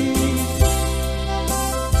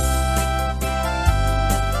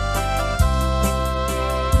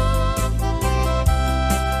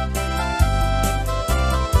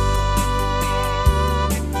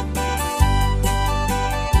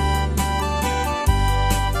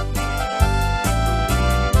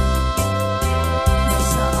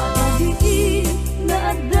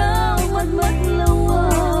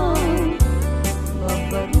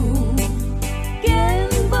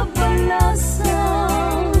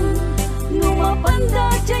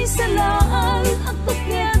 Salaan at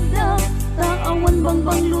tukyada taawan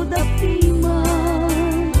bangbang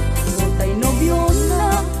ludapiman Mutay nobyo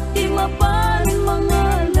na di mapan mga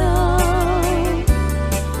lang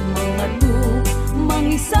mga lu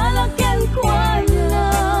mangisalakyan kwan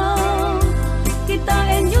lang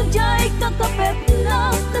kitain yu jay kakapet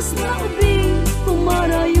na tas na ubi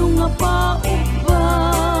kumara yung nga pauba.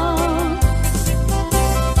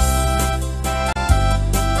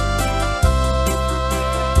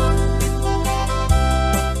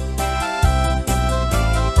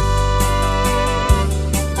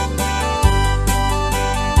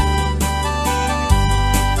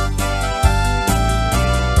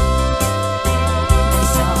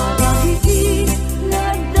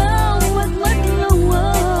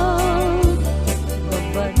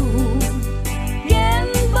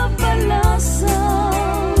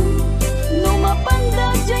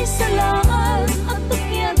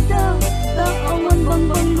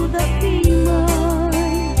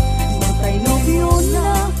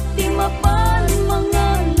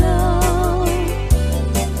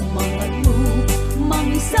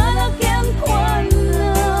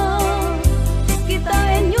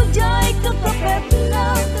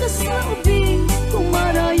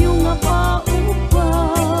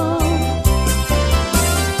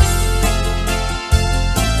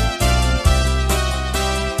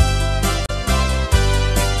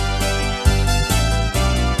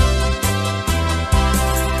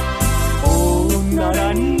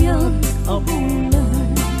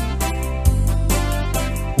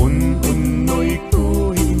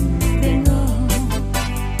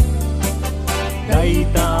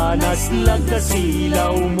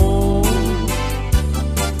 Lagkasilaw mo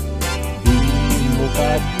di mo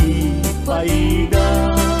katipaida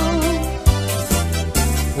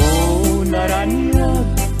o naranyag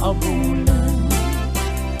abulan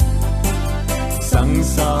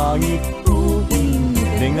sangsangit tuwing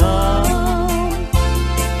dengar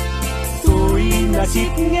tuwing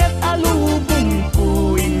nasitnget alubong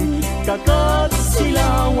kuin kakat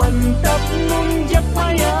silawan tapnong jak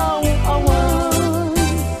mayaw awan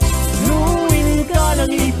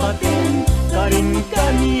nang ipatin, karin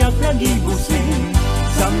kaniyak nagibusin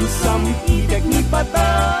Sam-sam itek ni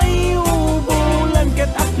patay, ubulan ket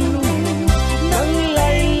aklong Nang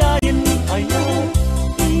laylayan ni ayaw,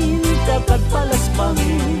 inkakat palas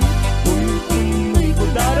pangin Kun may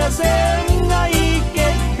kudaraseng na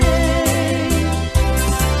ikekbe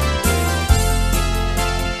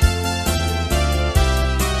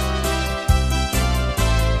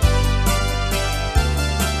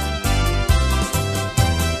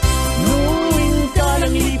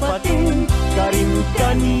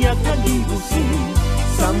kaniya kagibusi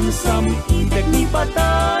samsam itek ni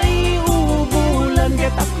patay ubulan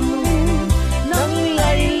ketaklo nang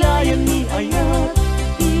laylayan ni ayat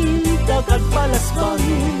idagad palas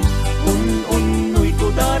bangin un-unoy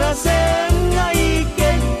ko daraseng ngay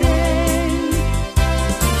kenteng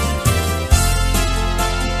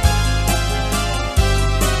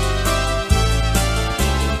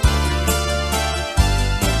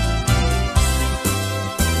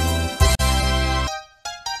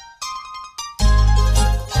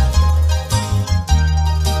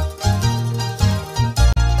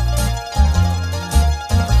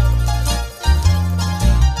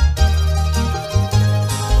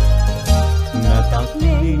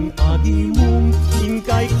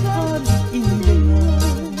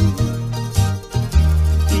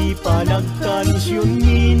Nagkansyon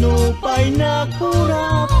minupay na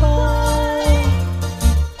kurapay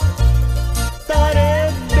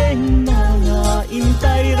Tarebeng na nga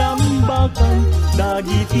intay rambakan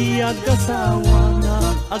Dagiti agkasawa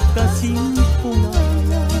na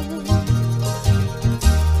agkasimpungalan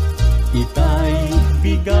Itay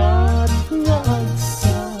bigat nga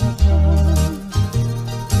agsakan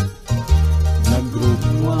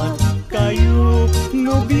Nagrugwat kayo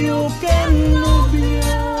nubyo ken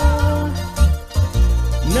nubya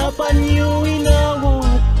Napanyo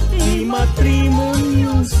inawat, di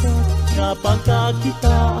matrimonyo sa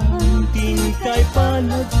napakakitaan, tingkay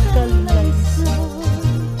panagkalaysa.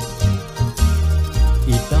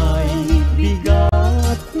 Itay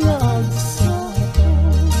bigat nga agsaka,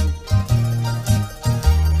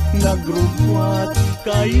 nagrugwat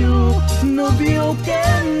kayo, nubyo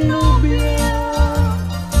ken nubya.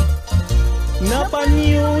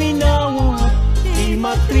 Napanyo inawat, di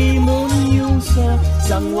matrimonyo sa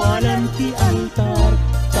sangwanan ti altar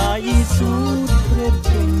kaisut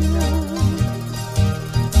redena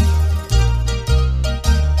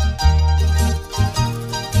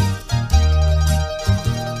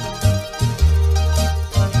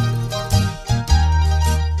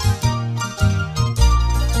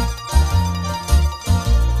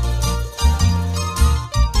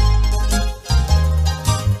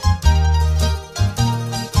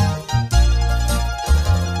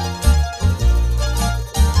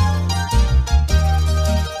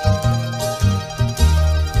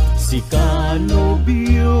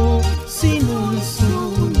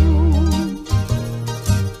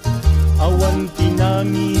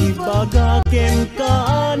Bagaken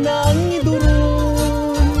ka nang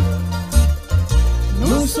idurun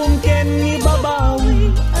Nusong ken ni babawi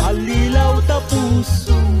Alilaw ta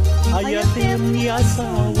puso Ayatem ni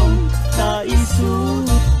asawang Ta isut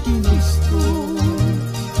ginusto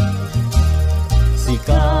Si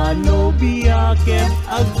kano biyaket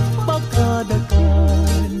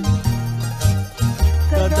agpakadakan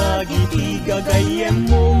Kadagiti gagayem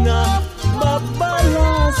mo nga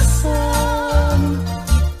babalasan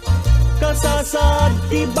Kasasad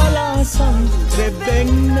ti balasan,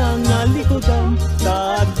 rebeng na nga likodan,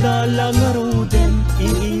 dadala nga ruden,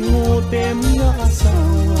 iingutem nga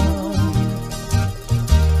asawa.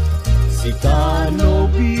 Si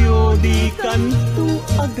kanobyo di kanto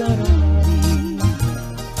agarari,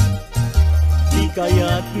 di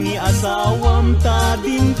kayat ni asawam ta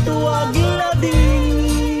dinto aglading.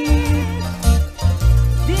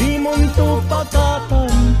 Di monto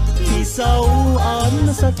pakatan, isawaan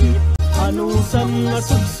na sakit, ano sam nga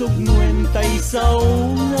sugsug nuentay saw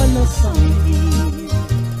nga nasangit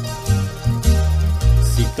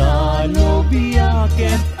Si kano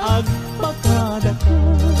biyaket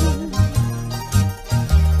agpakadakan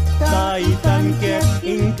Taitan ket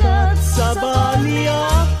ingkat sa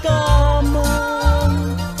baliakamang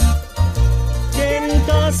Ken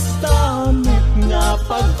kastamet nga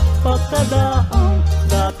pagpakadaang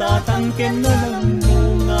Datatangken na lang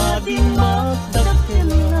mo nga di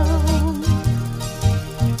magdakkel lang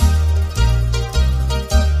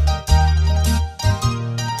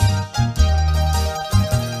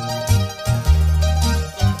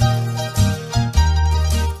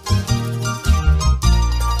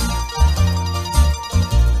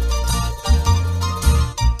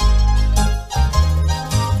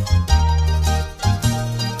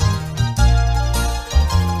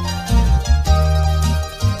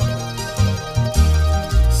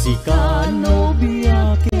Si kano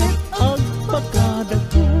biyaket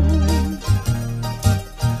agpakadakan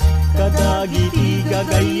Kadagiti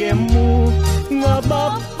gagayem mo nga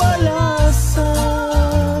babalasan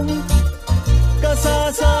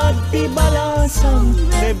Kasasad ti balasang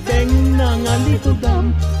rebeng na nga litudam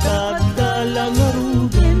Kadala nga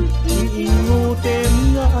ruden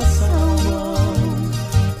iingutem nga asawa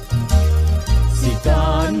Si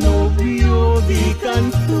kano biyo di ka man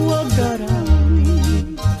tuwagarawi.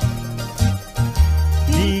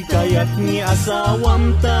 Di kaya't ni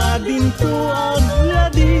asawam ta dinto agladit.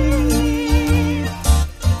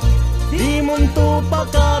 Di munto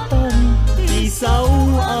pakatan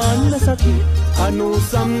isawaan na sakit. Ano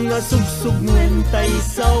sam nga sugsugmen tay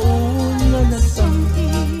saun nga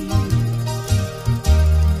nasangit.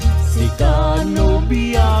 Si kano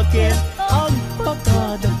biyaket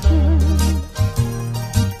agpakadakan.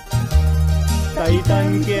 Tay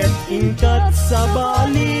tangket ingkat sa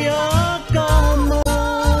baliakaman.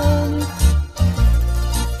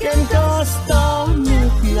 Ken kastamit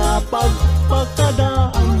nga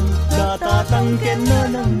pagpakadaan. Datatangken na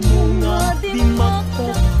ng mga di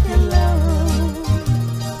makakilala.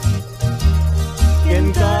 Ken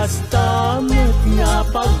kastamit nga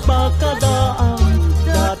pagpakadaan.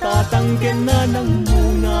 Datatangken na ng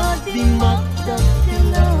mga di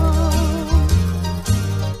makakilala.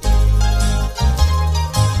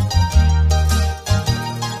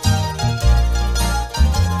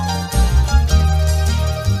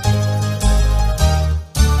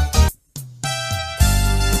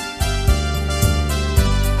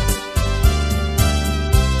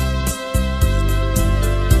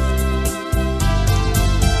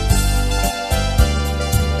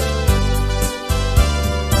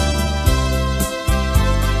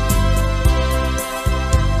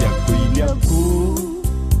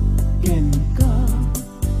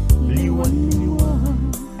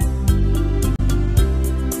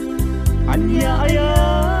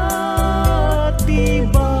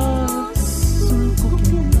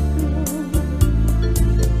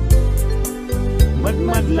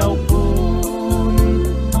 Madlaw pun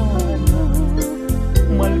ana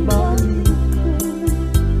malbang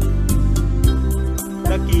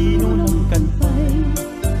takino ng kantay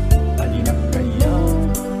alinak kaya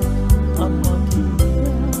ang makita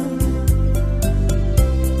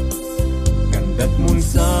gandat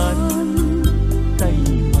munsan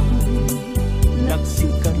taimay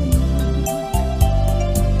naksikariya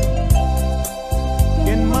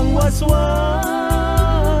ken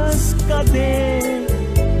mangwaswas kade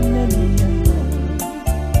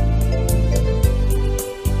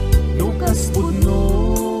pudno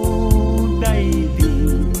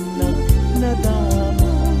daigdig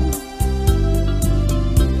nadama.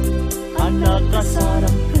 Anak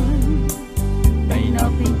kasarakan kay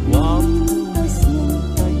napigwapas ng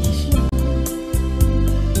taisya.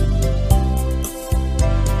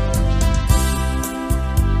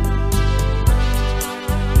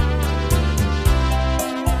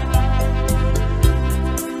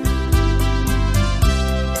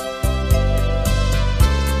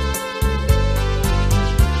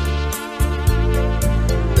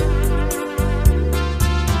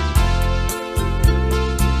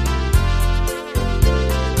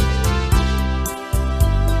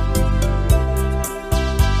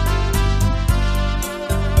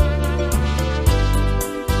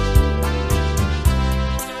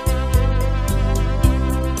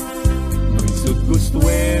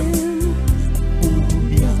 Gustuem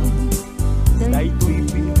ubiyang daytoy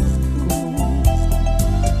pinagko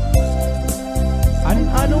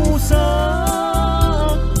an-ano sa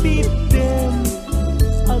aktitem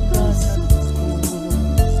agasat ko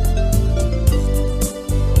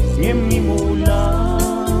ngemimulang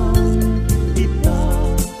kita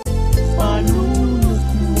panunot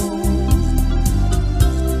mo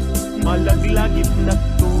malaglagip na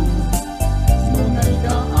to nunay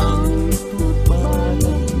daang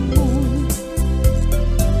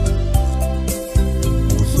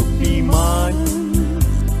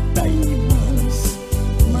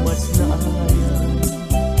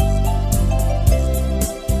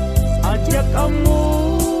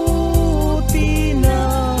amuti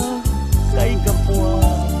na kay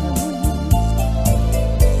kapuanan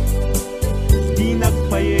di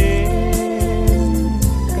nagpayen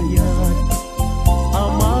kaya't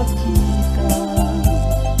amakita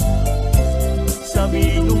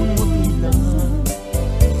sabi lumuti na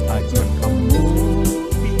adyak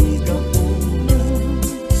amuti kapuanan.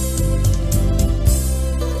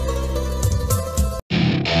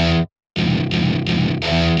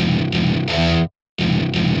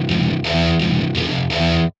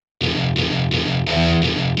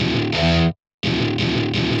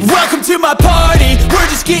 Welcome to my party, we're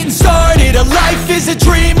just getting started. A life is a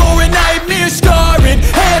dream or a nightmare scarring.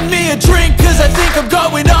 Hand me a drink cause I think I'm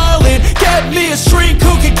going all in. Get me a shrink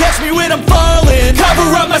who can catch me when I'm falling.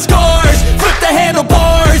 Cover up my scars, flip the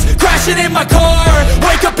handlebars. Crashing in my car,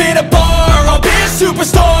 wake up in a bar. I'll be a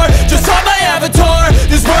superstar, just on my avatar.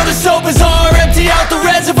 This world is so bizarre, empty out the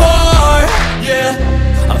reservoir. Yeah,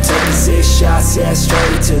 I'm taking 6 shots shots, yeah,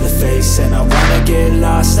 straight to the face. And I wanna get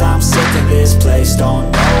lost, I'm sick of this place. Don't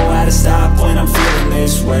know how to stop when I'm feeling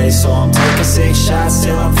this way. So I'm taking 6 shots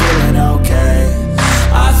till I'm feeling okay.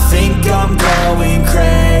 I think I'm going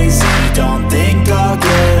crazy, don't think I'll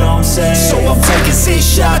get home safe. So I'm taking 6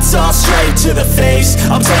 shots, all straight to the face.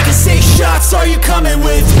 I'm taking 6 shots, are you coming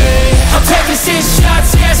with me? I'm taking 6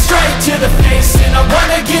 shots, yeah, straight to the face. And I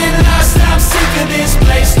wanna get lost, I'm sick of this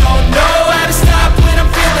place. Don't know how to stop when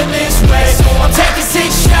I'm feeling this way. So I'm taking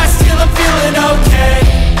 6 shots till I'm feeling okay.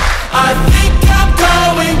 I think I'm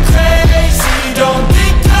going crazy, don't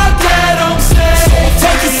think I'll get home safe. So I'm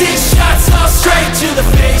taking 6 shots, all straight to the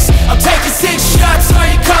face. I'm taking 6 shots, are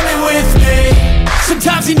you coming with me?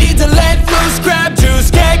 Sometimes you need to let loose, grab juice,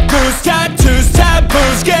 get goose, tattoos,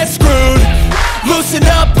 taboos, get screwed. Loosen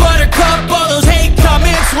up, buttercup, all those hate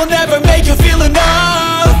comments will never make you feel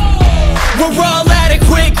enough. We're all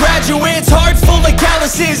adequate graduates, hearts full of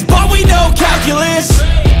calluses, but we know calculus.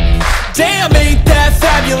 Damn, ain't that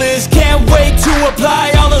fabulous? Can't wait to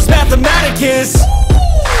apply all those mathematicus.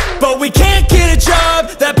 But we can't get a job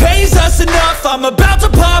that pays us enough. I'm about to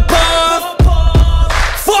pop off.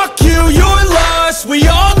 Fuck you, you're lost. We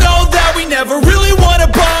all know that we never really want a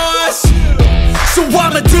boss. So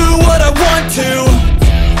I'ma do what I want to,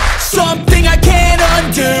 something I can't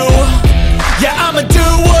undo. Yeah, I'ma do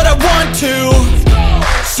what I want to,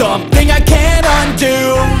 something I can't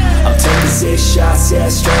undo. I'm taking 6 shots, yeah,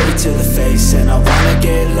 straight to the face. And I wanna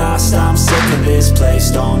get lost, I'm sick of this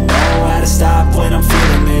place. Don't know how to stop when I'm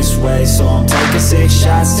feeling this way. So I'm taking 6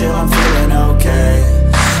 shots till I'm feeling okay.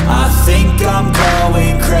 I think I'm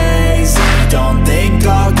going crazy, don't think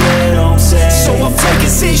I'll get home safe. So I'm taking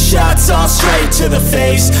 6 shots, all straight to the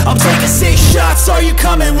face. I'm taking 6 shots, are you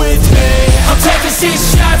coming with me? I'm taking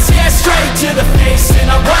 6 shots, yeah, straight to the face.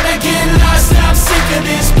 And I wanna get lost, I'm sick of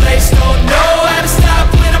this place. Don't know how to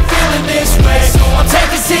stop when I'm feeling this way. So I'm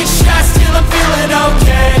taking 6 shots till I'm feeling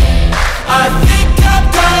okay. I think I'm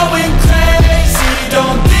going crazy,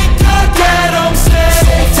 don't think I'll get home safe.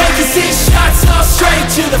 So I'm taking 6 shots, all straight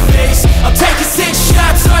to the face. I'm taking 6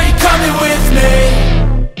 shots, are you coming with me?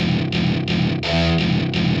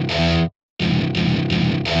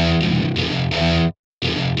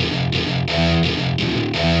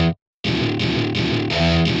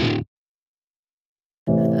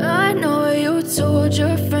 I know you told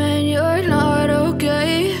your friend you're not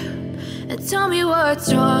okay, and tell me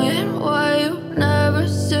what's wrong and why you never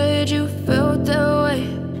said you felt that way.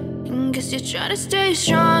 And guess you're trying to stay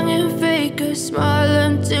strong and fake a smile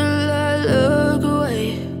until I look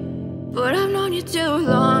away. But I've known you too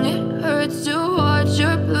long, it hurts to watch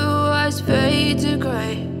your blue eyes fade to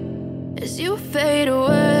gray as you fade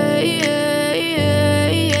away,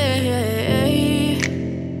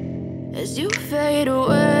 as you fade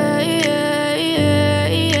away.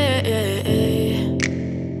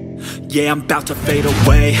 Yeah, I'm about to fade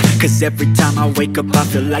away, cause every time I wake up I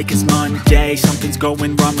feel like it's Monday. Something's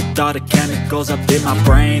going wrong with all the chemicals up in my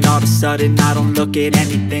brain. All of a sudden I don't look at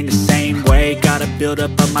anything the same way. Got a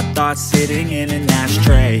buildup of my thoughts sitting in an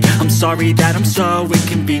ashtray. I'm sorry that I'm so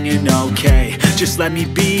inconvenient, okay. Just let me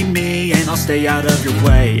be me and I'll stay out of your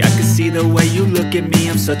way. I can see the way you look at me,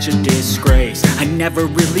 I'm such a disgrace. I never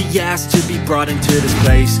really asked to be brought into this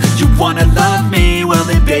place. You wanna love me? Well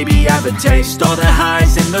then baby I have a taste. All the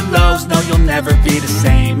highs and the lows, no you'll never be the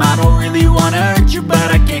same. I don't really wanna hurt you but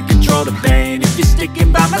I can't control the pain. If you're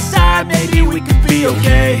sticking by my side maybe we could be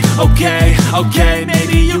okay. Okay,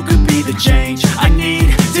 maybe you could be the change I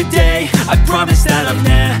need today. I promise that I've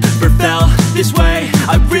never felt this way.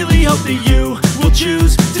 I really hope that you will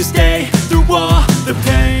choose to stay through all the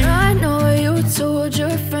pain. I know you told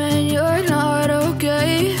your friend you're not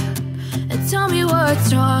okay, and tell me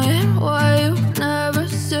what's wrong and why you never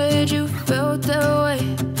said you felt that way.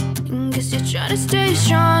 And guess you're trying to stay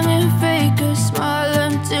strong and fake a smile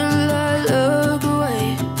until I look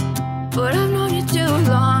away. But I've known you too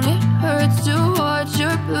long, it hurts to watch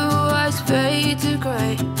your blue eyes fade to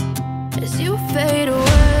gray as you fade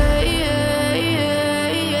away,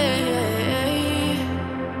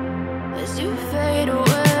 as you fade away,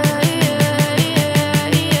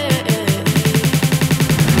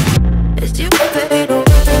 as you fade away. As you fade away.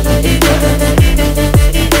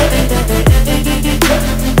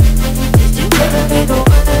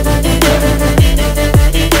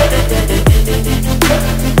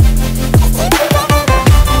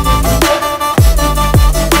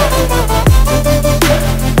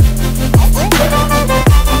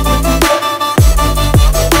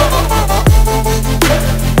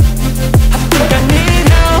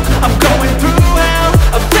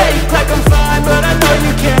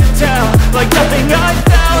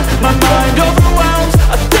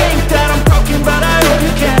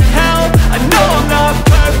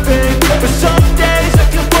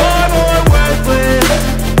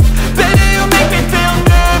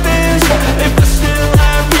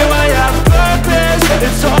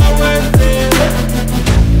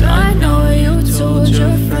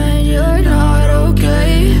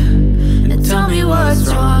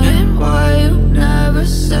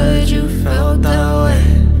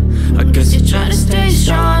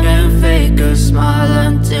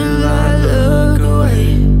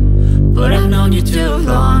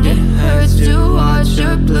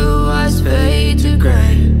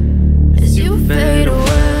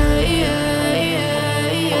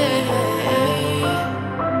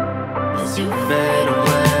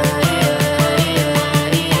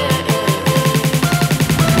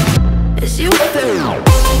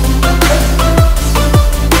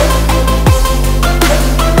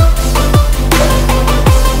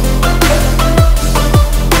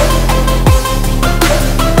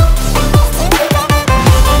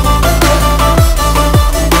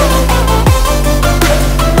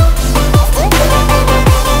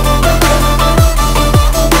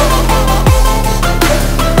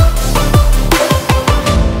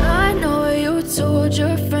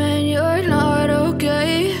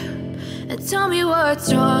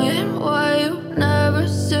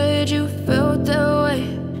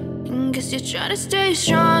 Trying to stay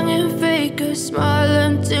strong and fake a smile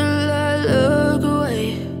until I look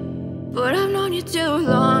away. But I've known you too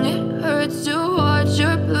long, it hurts to watch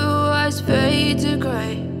your blue eyes fade to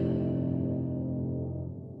gray.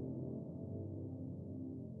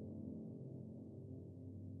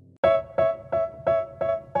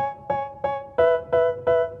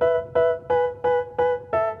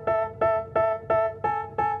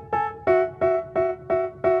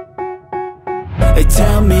 They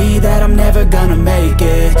tell me that I'm never gonna make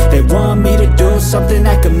it. They want me to do something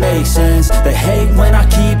that could make sense. They hate when I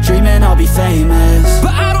keep dreaming I'll be famous,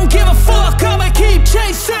 but I don't give a fuck, I'ma keep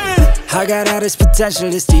chasing. I got all this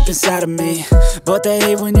potential that's deep inside of me, but they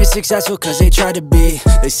hate when you're successful cause they try to be.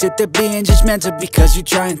 They sit there being judgmental because you're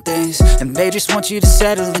trying things, and they just want you to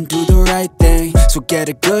settle and do the right thing. So get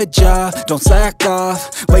a good job, don't slack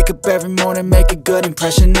off. Wake up every morning, make a good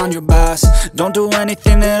impression on your boss. Don't do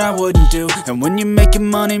anything that I wouldn't do, and when you're making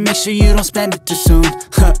money, make sure you don't spend it too soon.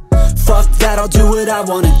 Fuck that, I'll do what I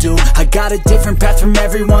wanna do. I got a different path from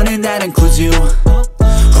everyone, and that includes you.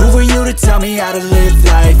 Who are you to tell me how to live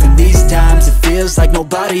life? In these times it feels like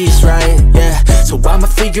nobody's right, yeah. So I'ma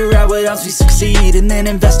figure out what else we succeed, and then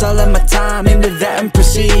invest all of my time into that and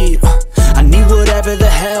proceed. I need whatever the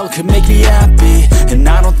hell could make me happy, and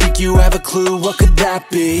I don't think you have a clue what could that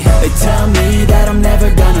be. They tell me that I'm never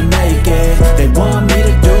gonna make it. They want me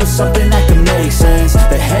to do something that can make sense.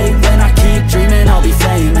 They hate when I keep dreaming I'll be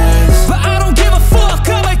famous, but I don't give a fuck,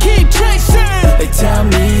 I'ma keep chasing. They tell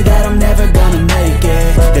me that I'm never gonna make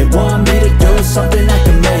it. They want me to do something that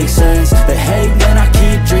can make sense. They hate when I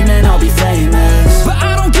keep dreaming I'll be famous, but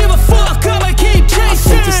I don't give a fuck, I'ma keep chasing. I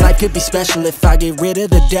think this life could be special if I get rid of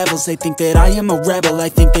the devils. They think that I am a rebel, I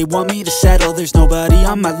think they want me to settle. There's nobody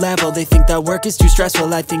on my level. They think that work is too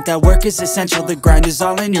stressful, I think that work is essential. The grind is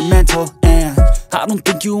all in your mental, and I don't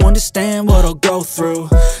think you understand what I'll go through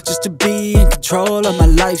just to be in control of my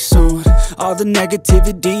life soon. All the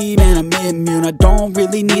negativity, man, I'm immune. I don't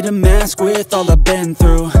really need a mask with all I've been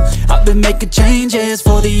through. I've been making changes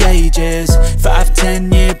for the ages.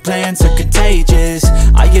 5-10 year plans are contagious.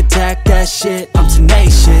 I attack that shit, I'm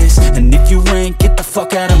tenacious. And if you ain't, get the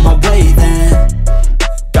fuck out of my way then.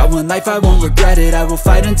 Got one life, I won't regret it. I will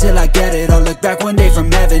fight until I get it. I'll look back one day from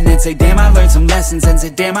heaven and say, damn, I learned some lessons. And say,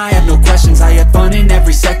 damn, I had no questions. I had fun in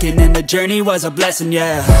every second, and the journey was a blessing,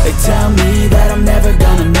 yeah. They tell me that I'm never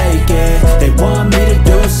gonna make it. They want me to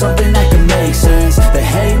do something that can make sense. They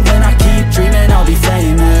hate when I keep dreaming I'll be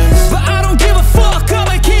famous, but I don't give a fuck,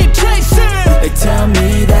 I'ma keep chasing. They tell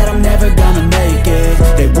me that I'm never gonna make it.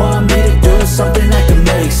 They want me to do something that can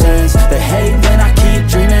make sense. They hate when I keep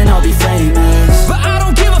dreaming I'll be famous, but I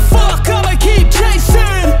don't give a fuck, I'ma keep chasing.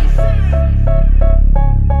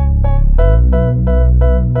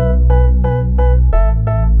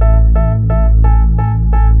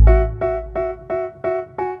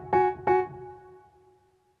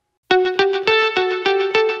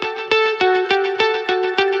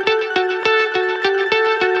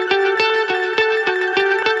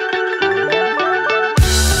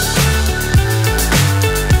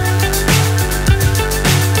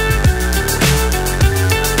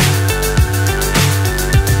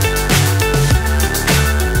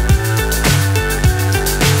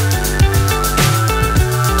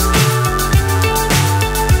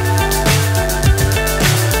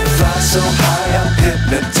 So high I'm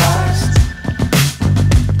hypnotized.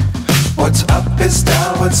 What's up is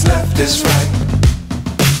down, what's left is right.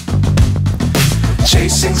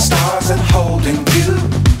 Chasing stars and holding you.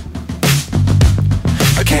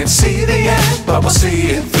 I can't see the end, but we'll see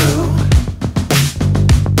it through.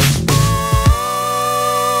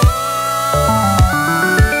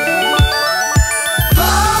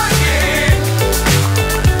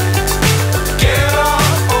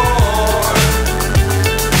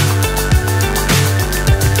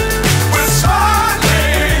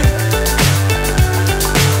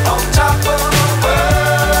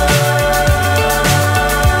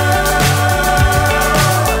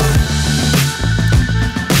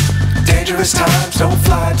 Times don't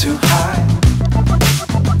fly too high.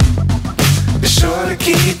 Be sure to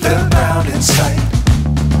keep the ground in sight.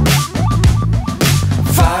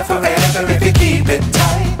 Fly forever if you keep it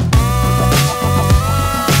tight.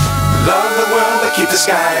 Love the world but keep the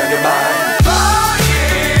sky on your mind.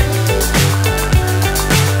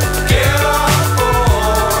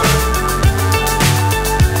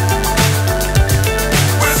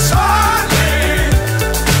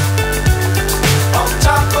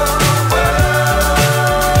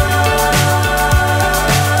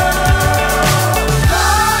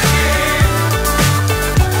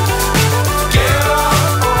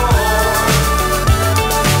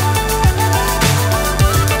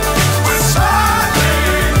 We're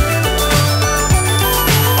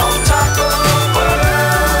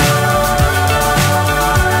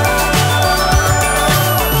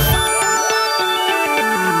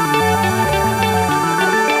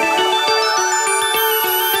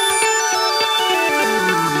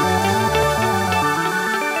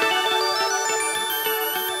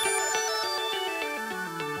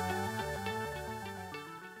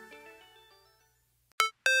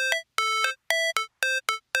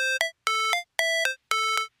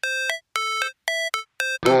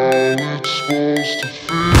Never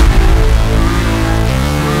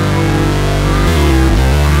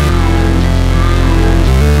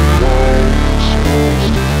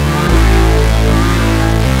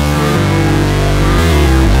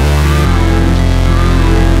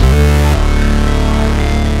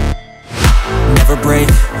break,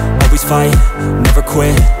 always fight, never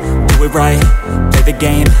quit, do it right, play the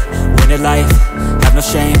game, win it life, have no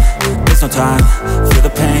shame, there's no time, feel the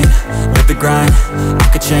pain, live the grind, I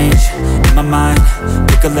could change, in my mind,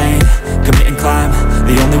 pick a lane, commit and climb,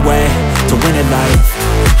 the only way to win it life.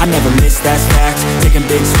 I never miss, that's fact, taking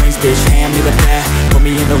big swings, bitch, hand me the bat, put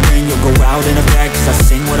me in the ring, you'll go out in a bag, cause I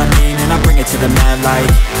sing what I mean and I bring it to the mad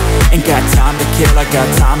light. Ain't got time to kill, I got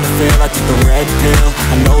time to feel, I took the red pill,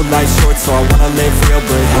 I know life's short so I wanna live real,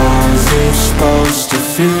 but how's it supposed to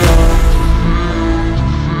feel?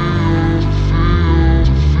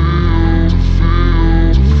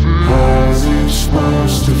 How's it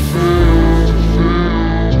supposed to feel?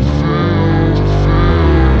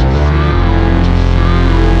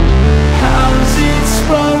 How's it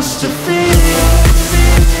supposed to feel?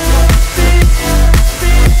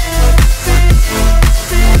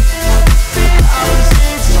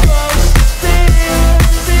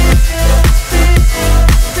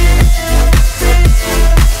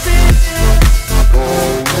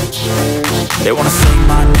 They wanna say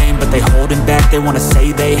my name, but they holding back. They wanna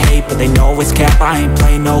say they hate, but they know it's cap. I ain't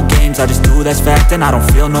play no games, I just do that's fact. And I don't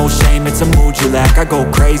feel no shame, it's a mood you lack. I go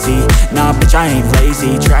crazy, nah bitch I ain't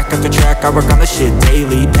lazy. Track after track, I work on this shit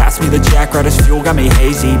daily. Pass me the jack, right as fuel, got me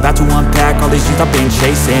hazy. About to unpack all these things I've been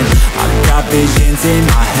chasing. I've got visions in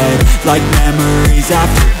my head, like memories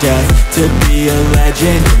after death. To be a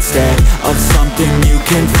legend instead of something you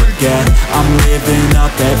can forget. I'm living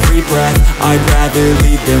up every breath, I'd rather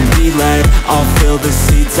lead than be led. I'll fill the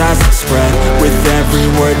seats as I spread with every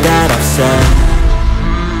word that I've said.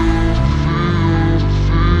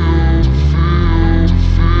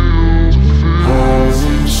 How's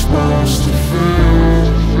it supposed to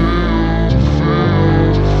feel?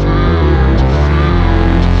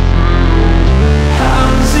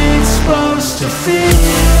 How's it supposed to feel?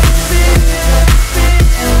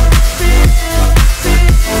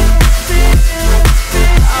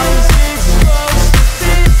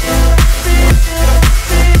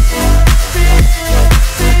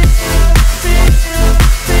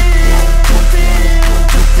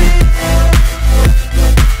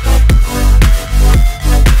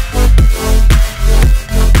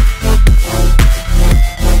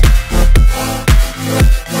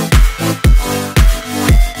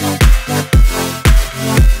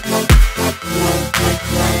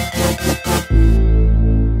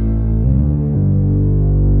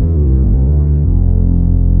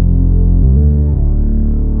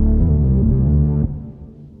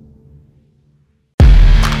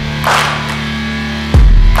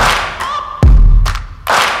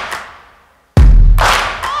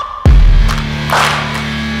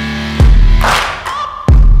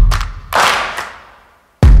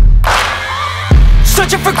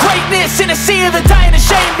 Searching for greatness in a sea of the dying and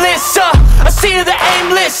shameless, a sea of the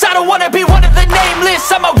aimless. I don't wanna be one of the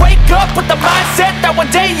nameless. I'ma wake up with the mindset that one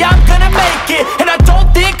day I'm gonna make it. And I don't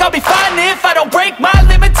think I'll be fine if I don't break my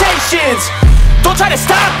limitations. Don't try to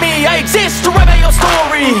stop me, I exist to write my own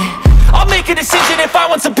story. I'll make a decision if I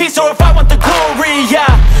want some peace or if I want the glory. Yeah,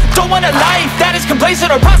 don't want a life that is complacent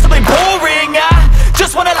or possibly boring. I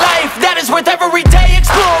just want a life that is worth every day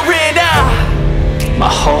exploring. My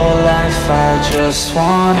whole life I just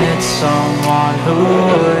wanted someone who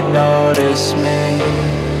would notice me.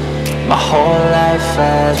 My whole life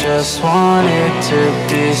I just wanted to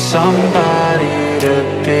be somebody to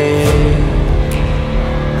be.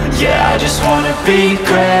 Yeah, I just wanna be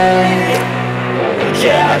great.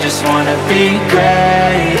 Yeah, I just wanna be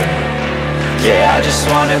great. Yeah, I just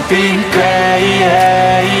wanna be great.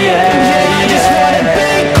 Yeah, I just wanna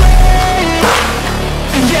be great.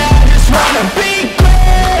 Yeah, I just wanna be great.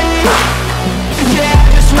 Yeah, I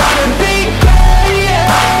just wanna be great.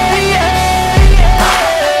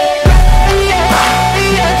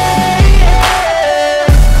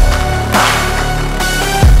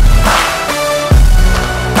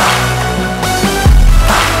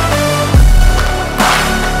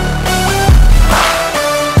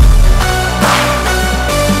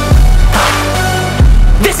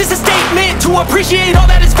 This is a statement to appreciate all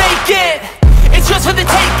that is vacant. It's just for the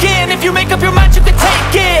taking. If you make up your mind, you can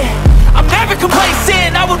take it. I'm never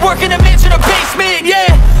complacent, I would work in a mansion or basement,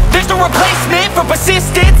 yeah. There's no replacement for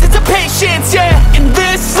persistence, it's a patience, yeah. In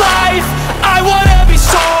this life, I wanna be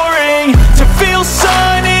soaring, to feel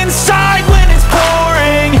sun inside when it's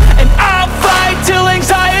pouring. And I'll fight till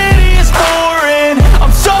anxiety is foreign.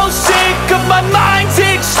 I'm so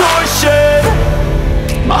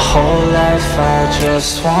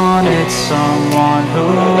just wanted someone who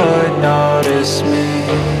would notice me.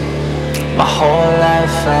 My whole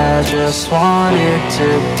life I just wanted to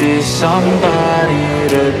be somebody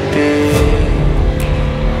to be.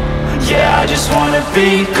 Yeah, I just wanna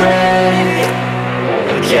be great.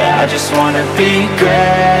 Yeah, I just wanna be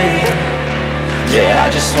great. Yeah, I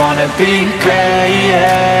just wanna be great.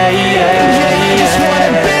 Yeah, yeah, yeah, I just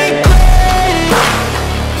wanna be great.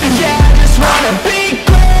 Yeah, I just wanna be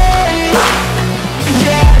great.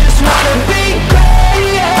 Yeah, I just wanna be great.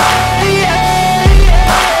 Yeah, yeah, yeah,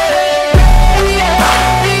 yeah,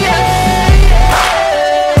 yeah.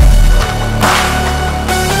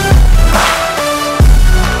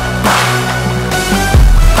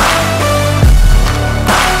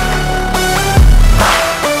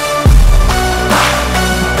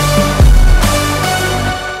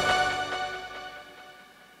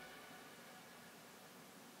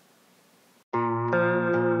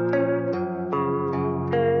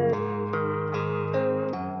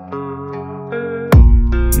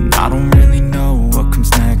 I don't really know what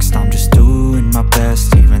comes next. I'm just doing my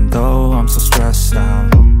best, even though I'm so stressed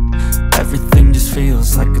out. Everything just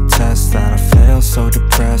feels like a test that I fail, so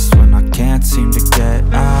depressed when I can't seem to get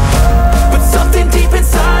out. But something deep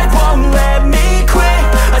inside won't let me quit.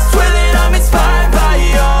 I swear that I'm inspired by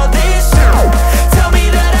all this shit. Tell me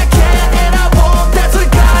that I can and I won't. That's what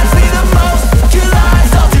guides me the most. Your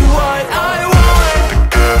lies, I'll do what I want.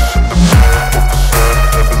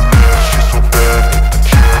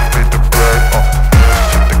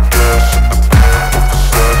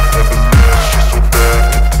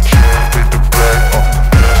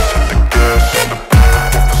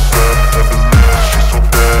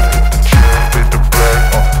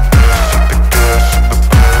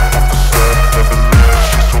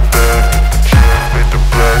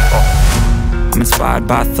 I'm inspired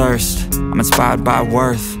by thirst, I'm inspired by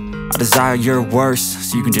worth. I desire your worst,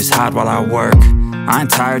 so you can just hide while I work. I ain't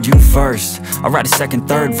tired, you first. I'll write a second,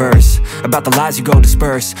 third verse about the lies you go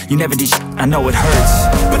disperse. You never did shit, I know it hurts.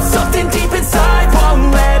 But something deep inside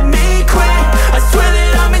won't let me quit. I swear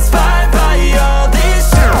that I'm inspired by all this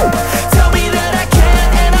shit. Tell me that I can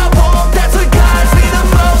and I won't. That's what guides me the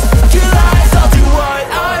most. Your lies, I'll do what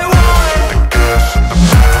I want.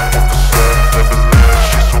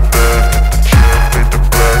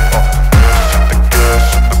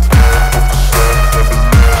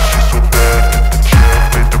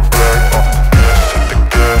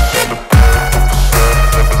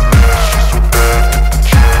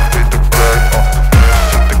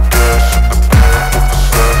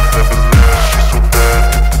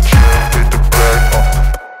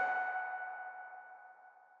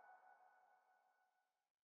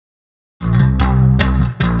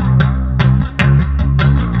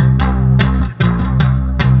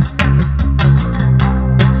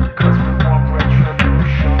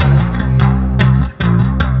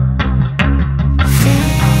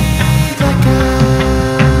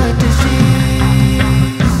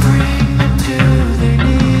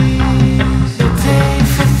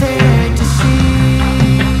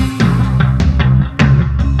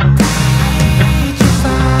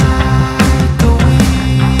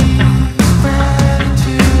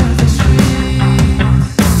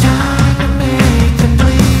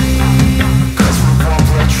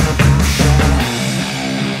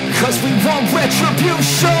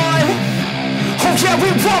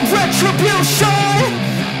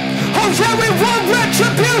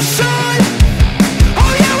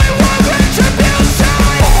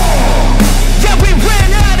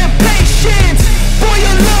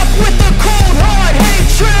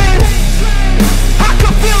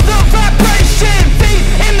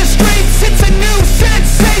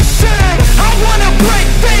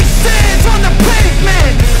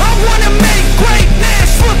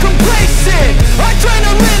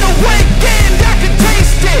 Adrenaline awakened, I can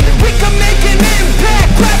taste it. We can make an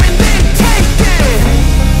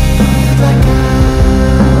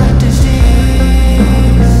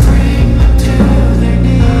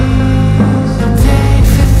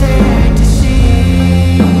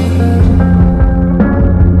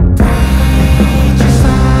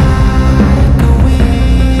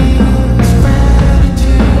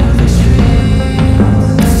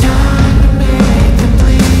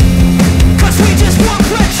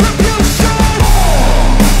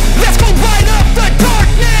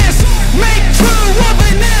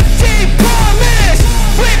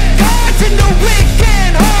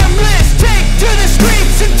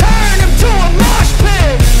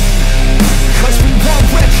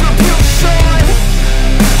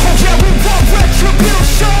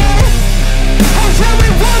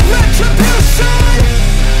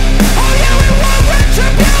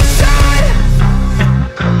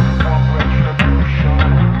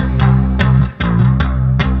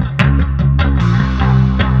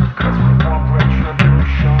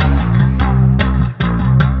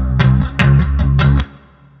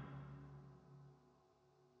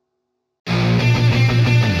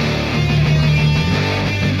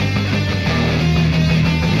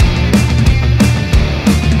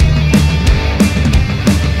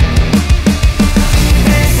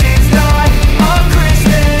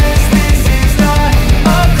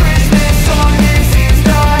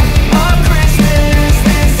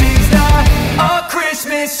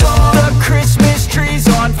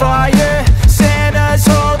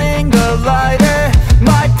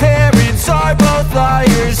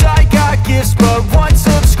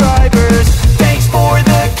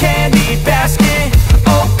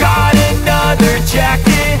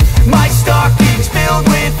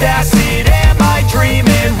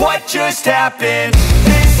just happened.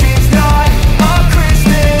 This is not a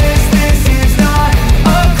Christmas. This is not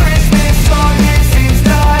a Christmas song. This is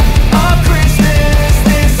not a Christmas.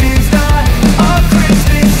 This is not a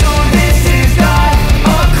Christmas song. This is not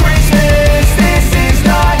a Christmas. This is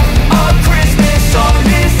not a Christmas song.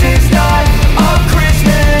 This is not a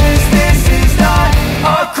Christmas. This is not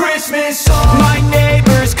a Christmas song. My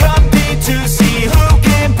neighbors compete to see who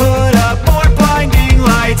can put up more blinding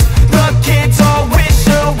lights. The kids all wish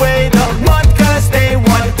away the month 'cause they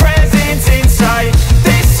want presents in sight.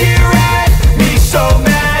 This year had me so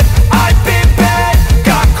mad, I've been bad,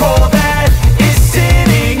 got coal that is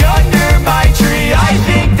sitting under my tree. I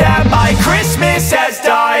think that my Christmas has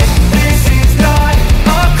died. This is not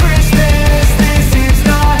a Christmas. This is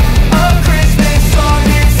not a Christmas song.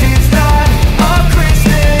 This is not a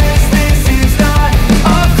Christmas. This is not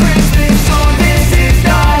a Christmas song. This is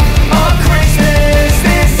not a Christmas.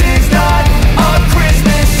 This is not a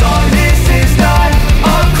Christmas song. This is not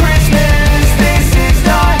a Christmas. This is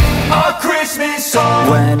not a Christmas song.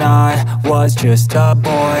 When I was just a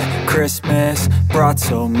boy, Christmas brought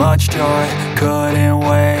so much joy. Couldn't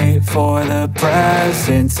wait for the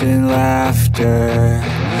presents and laughter.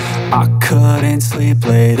 I couldn't sleep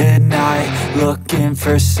late at night, looking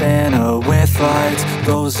for Santa with lights.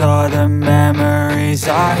 Those are the memories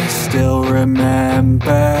I still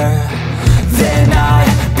remember. Then I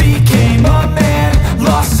became a man,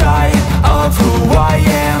 lost sight of who I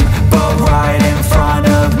am. But right in front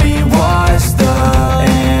of me was the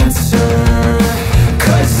answer.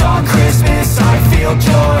 'Cause on Christmas I feel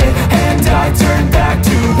joy, and I turn back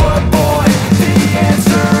to a boy. The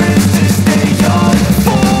answer is to stay young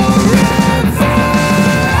forever.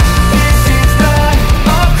 This is not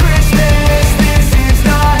a Christmas. This is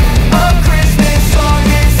not a Christmas song.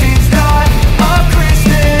 This is not a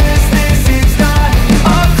Christmas. This is not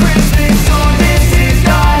a Christmas song. This is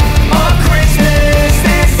not a Christmas.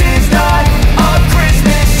 This is not a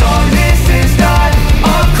Christmas song. This is not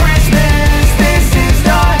a Christmas. This is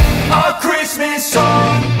not a Christmas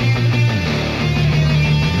song.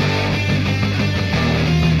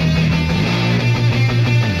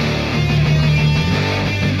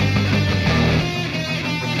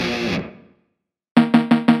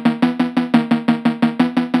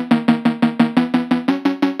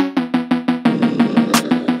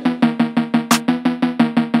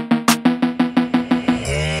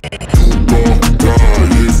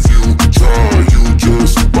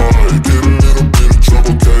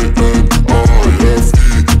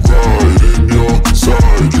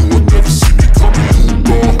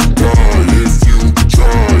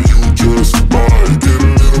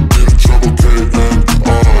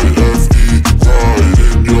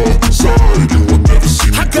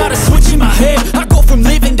 I got a switch in my head, I go from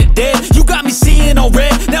living to dead. You got me seeing all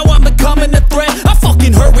red, now I'm becoming a threat. I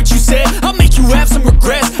fucking heard what you said, I'll make you have some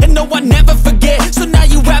regrets. And no, I never forget, so now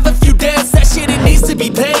you have a few debts. That shit, it needs to be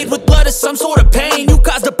paid with blood or some sort of pain. You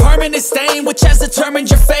caused a permanent stain, which has determined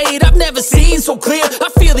your fate. I've never seen so clear, I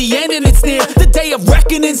feel the end and it's near. The day of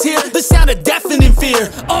reckoning's here, the sound of deafening fear.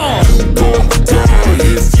 You gon' die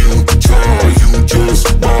if you try, you just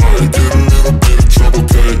might get a little bit of trouble,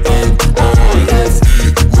 K-N-I-F-E,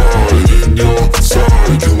 right in your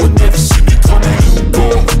side, you will never see me coming. You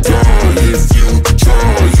gon' die if you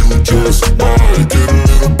try, you just might get a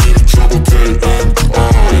little bit of trouble,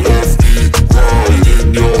 K-N-I-F-E, right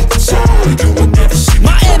in your side, you will never see me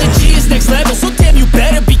My coming. energy is next level, so damn you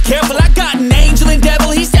better be careful. I got an angel and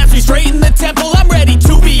devil, he stabs me straight in the temple. I'm ready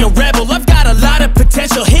to be a rebel, I've got a lot of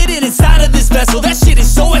potential hidden inside of this vessel. That shit is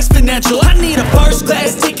so exponential. I need a first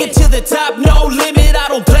class ticket to the top, no limit. I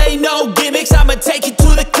don't play no gimmicks, I'ma take you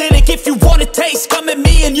to the clinic. If you want a taste, come at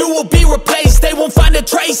me and you will be replaced. They won't find a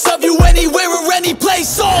trace of you anywhere or any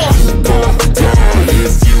place. You gon'